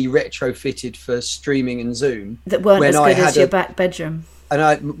hastily retrofitted for streaming and Zoom that weren't as good as your back bedroom.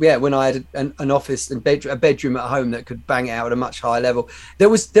 And when I had an office and a bedroom at home that could bang it out at a much higher level, there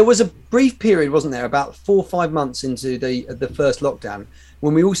was a brief period, wasn't there, about 4 or 5 months into the first lockdown,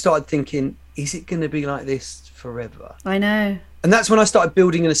 when we all started thinking, is it going to be like this forever? I know. And that's when I started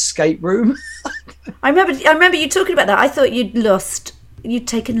building an escape room. I remember you talking about that. I thought you'd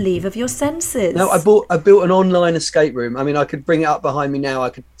taken leave of your senses. No, I built an online escape room. I mean, I could bring it up behind me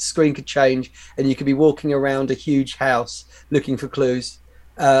now. Screen could change, and you could be walking around a huge house looking for clues.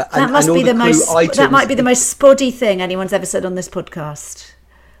 That must be the most. That might be the most spoddy thing anyone's ever said on this podcast.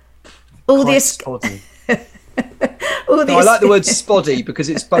 All this. No, I like the word spoddy because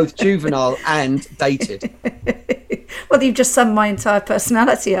it's both juvenile and dated. Well, you've just summed my entire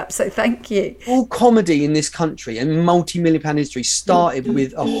personality up, so thank you. All comedy in this country and multi-million-pound industry started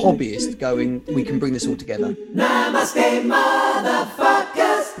with a hobbyist going, we can bring this all together. Namaste,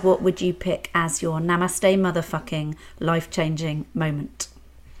 motherfuckers. What would you pick as your namaste motherfucking life-changing moment?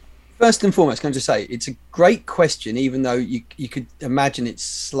 First and foremost, can I just say, it's a great question, even though you could imagine it's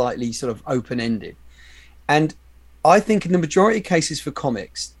slightly sort of open-ended. And I think in the majority of cases for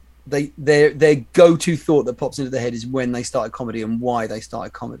comics, their go-to thought that pops into their head is when they started comedy and why they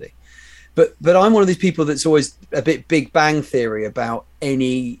started comedy. But I'm one of these people that's always a bit Big Bang Theory about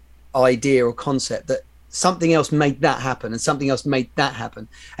any idea or concept, that something else made that happen and something else made that happen.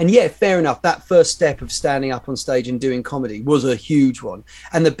 And yeah, fair enough, that first step of standing up on stage and doing comedy was a huge one,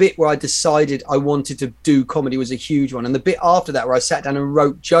 and the bit where I decided I wanted to do comedy was a huge one, and the bit after that where I sat down and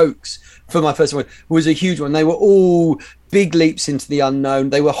wrote jokes for my first one was a huge one. They were all big leaps into the unknown.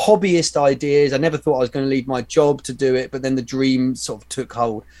 They were hobbyist ideas. I never thought I was going to leave my job to do it, but then the dream sort of took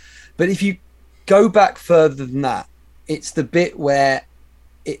hold. But if you go back further than that, it's the bit where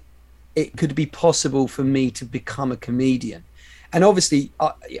it could be possible for me to become a comedian. And obviously,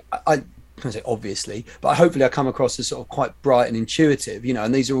 I can't say obviously, but hopefully I come across as sort of quite bright and intuitive, you know,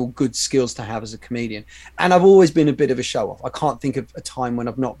 and these are all good skills to have as a comedian. And I've always been a bit of a show off. I can't think of a time when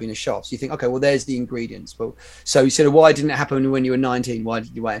I've not been a show off. So you think, okay, well, there's the ingredients. Well, so you said, why didn't it happen when you were 19? Why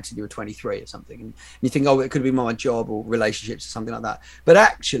did you wait until you were 23 or something? And you think, oh, it could be my job or relationships or something like that. But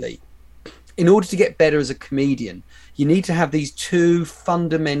actually, in order to get better as a comedian, you need to have these two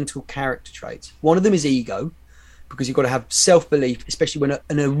fundamental character traits. One of them is ego, because you've got to have self-belief, especially when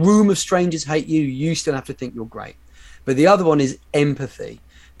in a room of strangers hate you, you still have to think you're great. But the other one is empathy,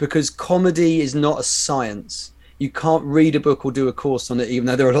 because comedy is not a science. You can't read a book or do a course on it, even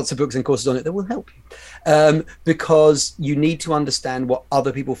though there are lots of books and courses on it that will help you, because you need to understand what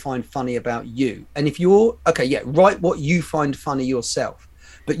other people find funny about you. And if you're, okay, yeah, write what you find funny yourself,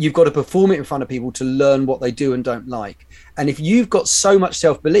 but you've got to perform it in front of people to learn what they do and don't like. And if you've got so much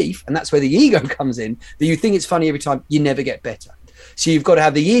self-belief, and that's where the ego comes in, that you think it's funny every time, you never get better. So you've got to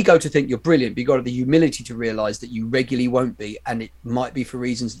have the ego to think you're brilliant, but you've got to have the humility to realize that you regularly won't be, and it might be for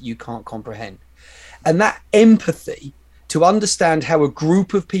reasons that you can't comprehend. And that empathy to understand how a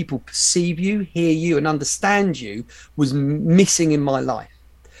group of people perceive you, hear you, and understand you was missing in my life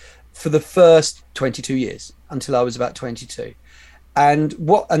for the first 22 years until I was about 22. And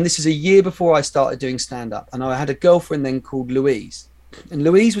this is a year before I started doing stand-up, and I had a girlfriend then called Louise, and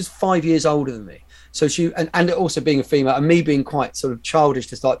Louise was 5 years older than me. So she, and also being a female and me being quite sort of childish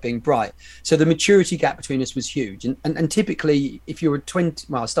to start being bright. So the maturity gap between us was huge. And typically if you're a 20,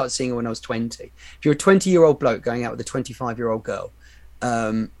 well, I started seeing her when I was 20. If you're a 20-year-old bloke going out with a 25-year-old girl,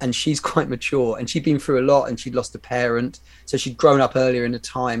 and she's quite mature and she'd been through a lot and she'd lost a parent. So she'd grown up earlier in the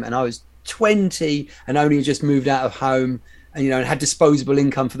time, and I was 20 and only just moved out of home. And, you know, and had disposable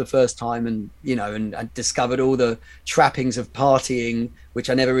income for the first time, and, you know, and I discovered all the trappings of partying, which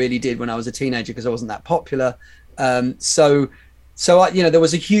I never really did when I was a teenager because I wasn't that popular. So I, you know, there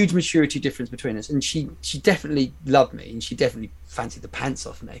was a huge maturity difference between us, and she definitely loved me, and she definitely fancied the pants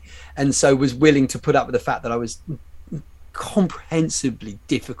off me, and so was willing to put up with the fact that I was comprehensively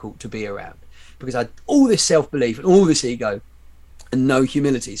difficult to be around because I had all this self-belief and all this ego and no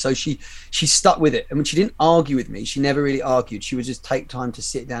humility. So she stuck with it. And when she didn't argue with me, she never really argued. She would just take time to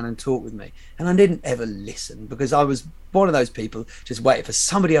sit down and talk with me. And I didn't ever listen because I was one of those people just waiting for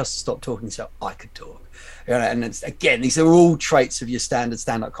somebody else to stop talking so I could talk. You know, and it's, again, these are all traits of your standard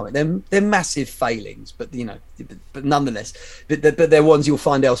stand-up comic. They're massive failings, but, you know, but nonetheless, but they're ones you'll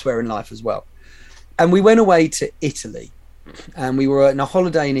find elsewhere in life as well. And we went away to Italy. And we were on a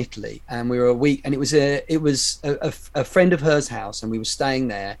holiday in Italy, and we were a week, and it was a friend of hers house, and we were staying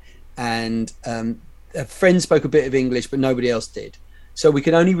there, and a friend spoke a bit of English but nobody else did, so we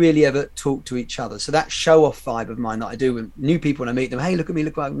could only really ever talk to each other. So that show off vibe of mine that I do with new people when I meet them, hey, look at me,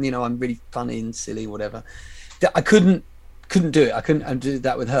 look like, you know, I'm really funny and silly, whatever, that I couldn't do it. I couldn't do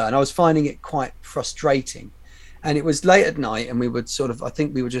that with her, and I was finding it quite frustrating. And it was late at night, and we would sort of, I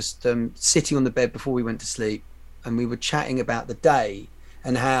think we were just sitting on the bed before we went to sleep, and we were chatting about the day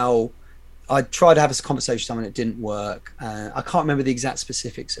and how I tried to have a conversation with someone, it didn't work. I can't remember the exact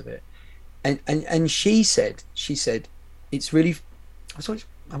specifics of it. And she said, it's really,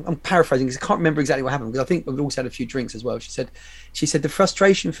 I'm paraphrasing because I can't remember exactly what happened because I think we've also had a few drinks as well. She said, the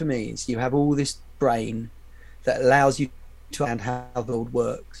frustration for me is you have all this brain that allows you to understand how the world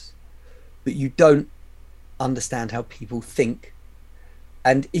works, but you don't understand how people think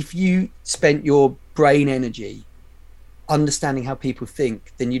And if you spent your brain energy understanding how people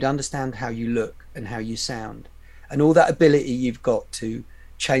think, then you'd understand how you look and how you sound, and all that ability you've got to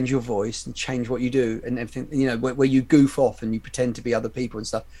change your voice and change what you do and everything, you know, where you goof off and you pretend to be other people and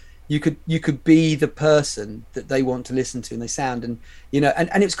stuff. You could be the person that they want to listen to, and they sound, and you know,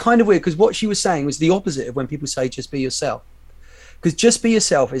 and it's kind of weird because what she was saying was the opposite of when people say just be yourself, because just be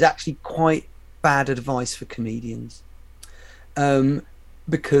yourself is actually quite bad advice for comedians,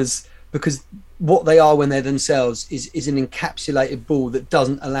 because what they are when they're themselves is an encapsulated ball that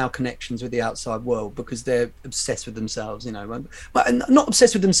doesn't allow connections with the outside world, because they're obsessed with themselves, you know, but not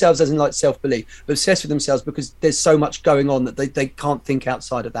obsessed with themselves as in like self-belief, but obsessed with themselves because there's so much going on that they can't think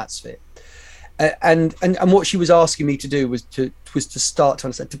outside of that sphere. And what she was asking me to do was to start to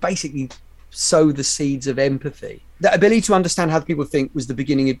understand, to basically sow the seeds of empathy. That ability to understand how people think was the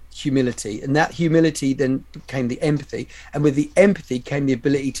beginning of humility, and that humility then became the empathy, and with the empathy came the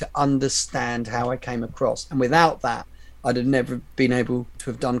ability to understand how I came across. And without that, I'd have never been able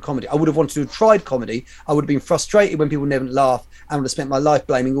to have done comedy. I would have wanted to have tried comedy. I would have been frustrated when people never laugh, and would have spent my life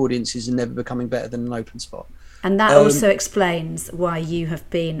blaming audiences and never becoming better than an open spot. And that also explains why you have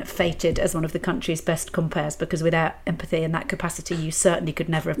been fated as one of the country's best compares, because without empathy and that capacity, you certainly could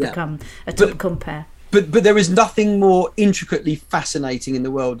never have become a top compare. But there is nothing more intricately fascinating in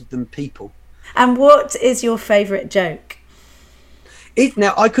the world than people. And what is your favourite joke?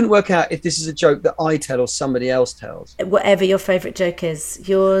 Now, I couldn't work out if this is a joke that I tell or somebody else tells. Whatever your favourite joke is,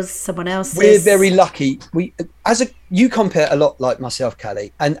 yours, someone else's. We're very lucky. You compare a lot like myself,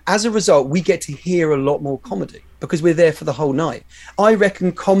 Callie, and as a result, we get to hear a lot more comedy because we're there for the whole night. I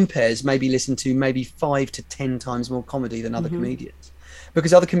reckon compares maybe listen to maybe 5 to 10 times more comedy than other comedians,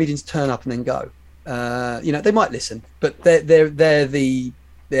 because other comedians turn up and then go. You know, they might listen, but they're the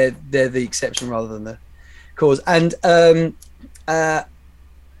exception rather than the cause. And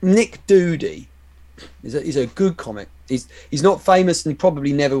Nick Doody is a good comic. He's not famous, and he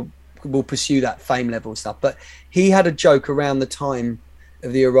probably never will pursue that fame level stuff, but he had a joke around the time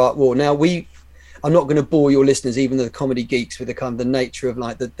of the Iraq War. Now I'm not going to bore your listeners, even the comedy geeks, with the kind of the nature of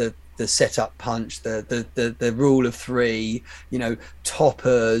like the setup punch, the rule of 3, you know,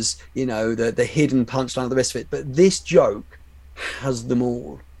 toppers, you know, the hidden punchline, the rest of it. But this joke has them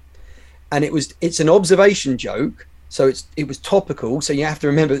all, and it's an observation joke. So it was topical. So you have to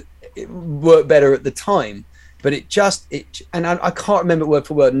remember it worked better at the time, but and I can't remember word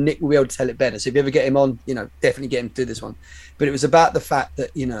for word. Nick will be able to tell it better. So if you ever get him on, you know, definitely get him to do this one. But it was about the fact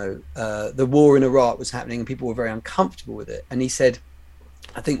that, you know, the war in Iraq was happening and people were very uncomfortable with it. And he said,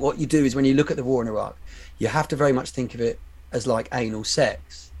 I think what you do is when you look at the war in Iraq, you have to very much think of it as like anal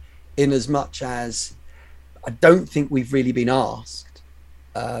sex, in as much as I don't think we've really been asked.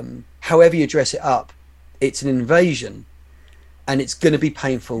 However you dress it up, it's an invasion, and it's going to be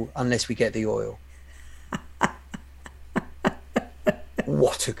painful unless we get the oil.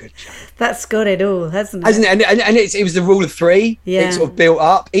 What a good joke. That's got it all, hasn't it? Hasn't it? And it was the rule of 3. Yeah. It sort of built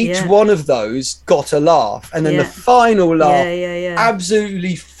up. Each one of those got a laugh, and then the final laugh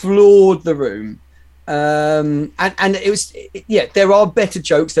absolutely floored the room. And it was, there are better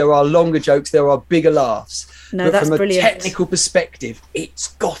jokes, there are longer jokes, there are bigger laughs. No, but that's from a brilliant. technical perspective, it's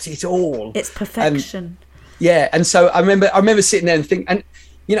got it all. It's perfection. And so I remember sitting there and thinking, and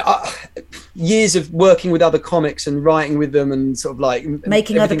you know, years of working with other comics and writing with them and sort of like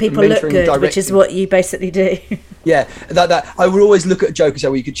making other people look good, which is what you basically do. that I would always look at a joke and say,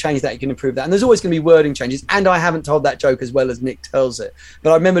 well, you could change that, you can improve that, and there's always going to be wording changes. And I haven't told that joke as well as Nick tells it,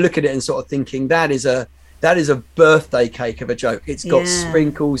 but I remember looking at it and sort of thinking that is a birthday cake of a joke. It's got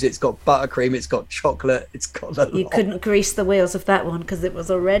sprinkles, it's got buttercream, it's got chocolate, it's got a lot. You couldn't grease the wheels of that one because it was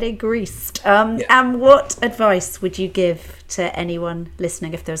already greased. And what advice would you give to anyone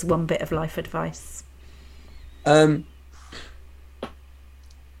listening if there's one bit of life advice?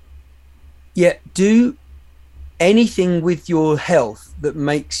 Do anything with your health that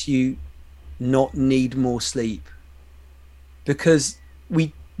makes you not need more sleep, because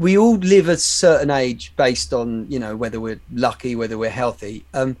we all live a certain age based on, you know, whether we're lucky, whether we're healthy.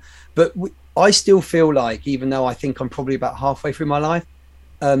 But I still feel like, even though I think I'm probably about halfway through my life,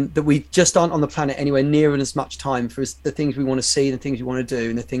 that we just aren't on the planet anywhere near as much time for the things we want to see, the things we want to do,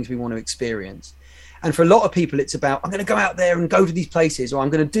 and the things we want to experience. And for a lot of people, it's about, I'm going to go out there and go to these places, or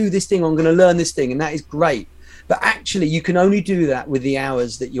I'm going to do this thing, or I'm going to learn this thing. And that is great. But actually, you can only do that with the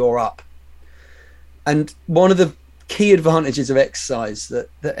hours that you're up. And one of the key advantages of exercise that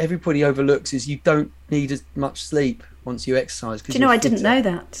everybody overlooks is you don't need as much sleep once you exercise. Do you know, I didn't know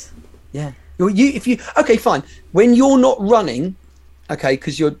that. Yeah. Okay, fine. When you're not running okay,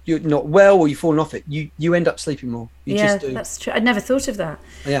 because you're not well or you've fallen off it, you end up sleeping more. You yeah, just do. That's true. I'd never thought of that.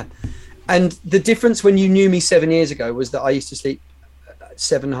 Yeah. And the difference when you knew me 7 years ago was that I used to sleep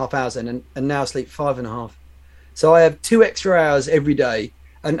 7.5 hours and now sleep 5.5. So I have 2 extra hours every day.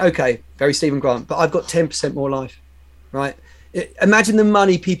 And okay, very Stephen Grant, but I've got 10% more life, right? Imagine the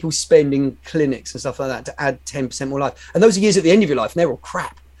money people spend in clinics and stuff like that to add 10% more life. And those are years at the end of your life, and they're all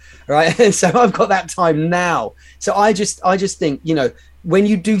crap, right? And so I've got that time now. So I just think, you know, when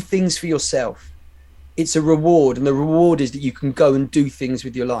you do things for yourself, it's a reward, and the reward is that you can go and do things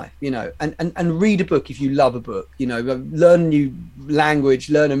with your life, you know, and read a book if you love a book, you know, learn a new language,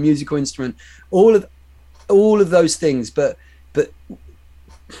 learn a musical instrument, all of those things. But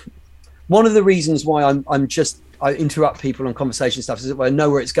one of the reasons why I interrupt people on conversation stuff is that I know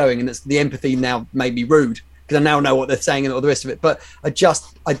where it's going, and that's the empathy now made me rude because I now know what they're saying and all the rest of it. But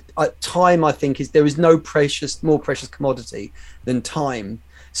time, I think, there is no more precious commodity than time.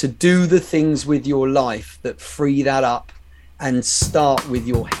 So do the things with your life that free that up, and start with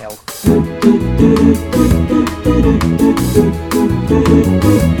your health.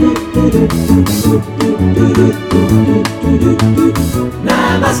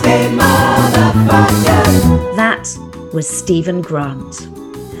 Namaste, motherfucker. That was Stephen Grant.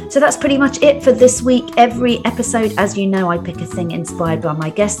 So that's pretty much it for this week. Every episode, as you know, I pick a thing inspired by my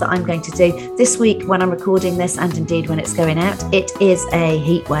guest that I'm going to do. This week, when I'm recording this, and indeed when it's going out, it is a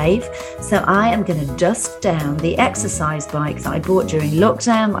heat wave. So I am going to dust down the exercise bike that I bought during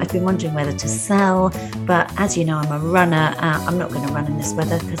lockdown. I've been wondering whether to sell, but as you know, I'm a runner. I'm not going to run in this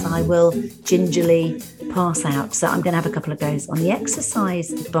weather because I will gingerly pass out. So I'm going to have a couple of goes on the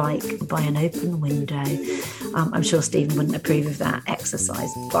exercise bike by an open window. I'm sure Stephen wouldn't approve of that.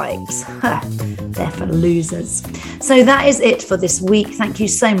 Exercise bikes, they're for losers. So that is it for this week. Thank you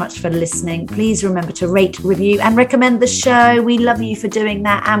so much for listening. Please remember to rate, review and recommend the show. We love you for doing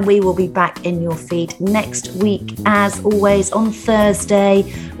that, and we will be back in your feed next week, as always, on Thursday,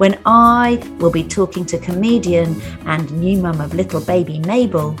 when I will be talking to comedian and new mum of little baby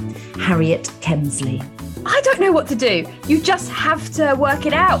Mabel, Harriet Kemsley. I don't know what to do. You just have to work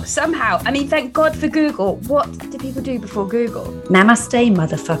it out somehow. I mean, thank God for Google. What do people do before Google? Namaste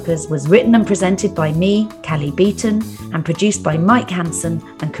Motherfuckers was written and presented by me, Callie Beaton, and produced by Mike Hansen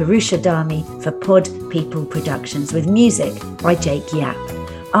and Karusha Dami for Pod People Productions, with music by Jake Yap.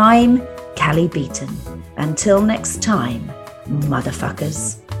 I'm Callie Beaton. Until next time,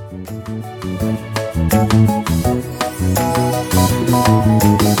 motherfuckers.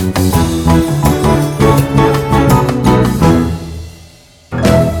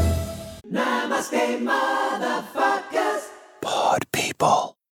 Namaste, motherfuckers. Pod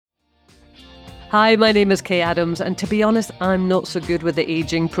People. Hi, my name is Kay Adams, and to be honest, I'm not so good with the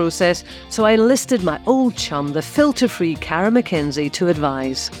ageing process, so I enlisted my old chum, the filter-free Cara McKenzie, to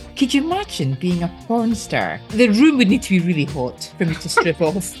advise. Could you imagine being a porn star? The room would need to be really hot for me to strip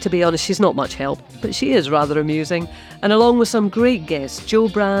off. To be honest, she's not much help, but she is rather amusing. And along with some great guests, Joe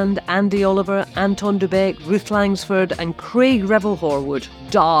Brand, Andy Oliver, Anton Dubek, Ruth Langsford and Craig Revel-Horwood,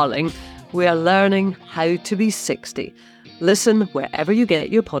 darling, we are learning how to be 60. Listen wherever you get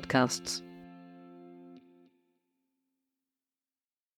your podcasts.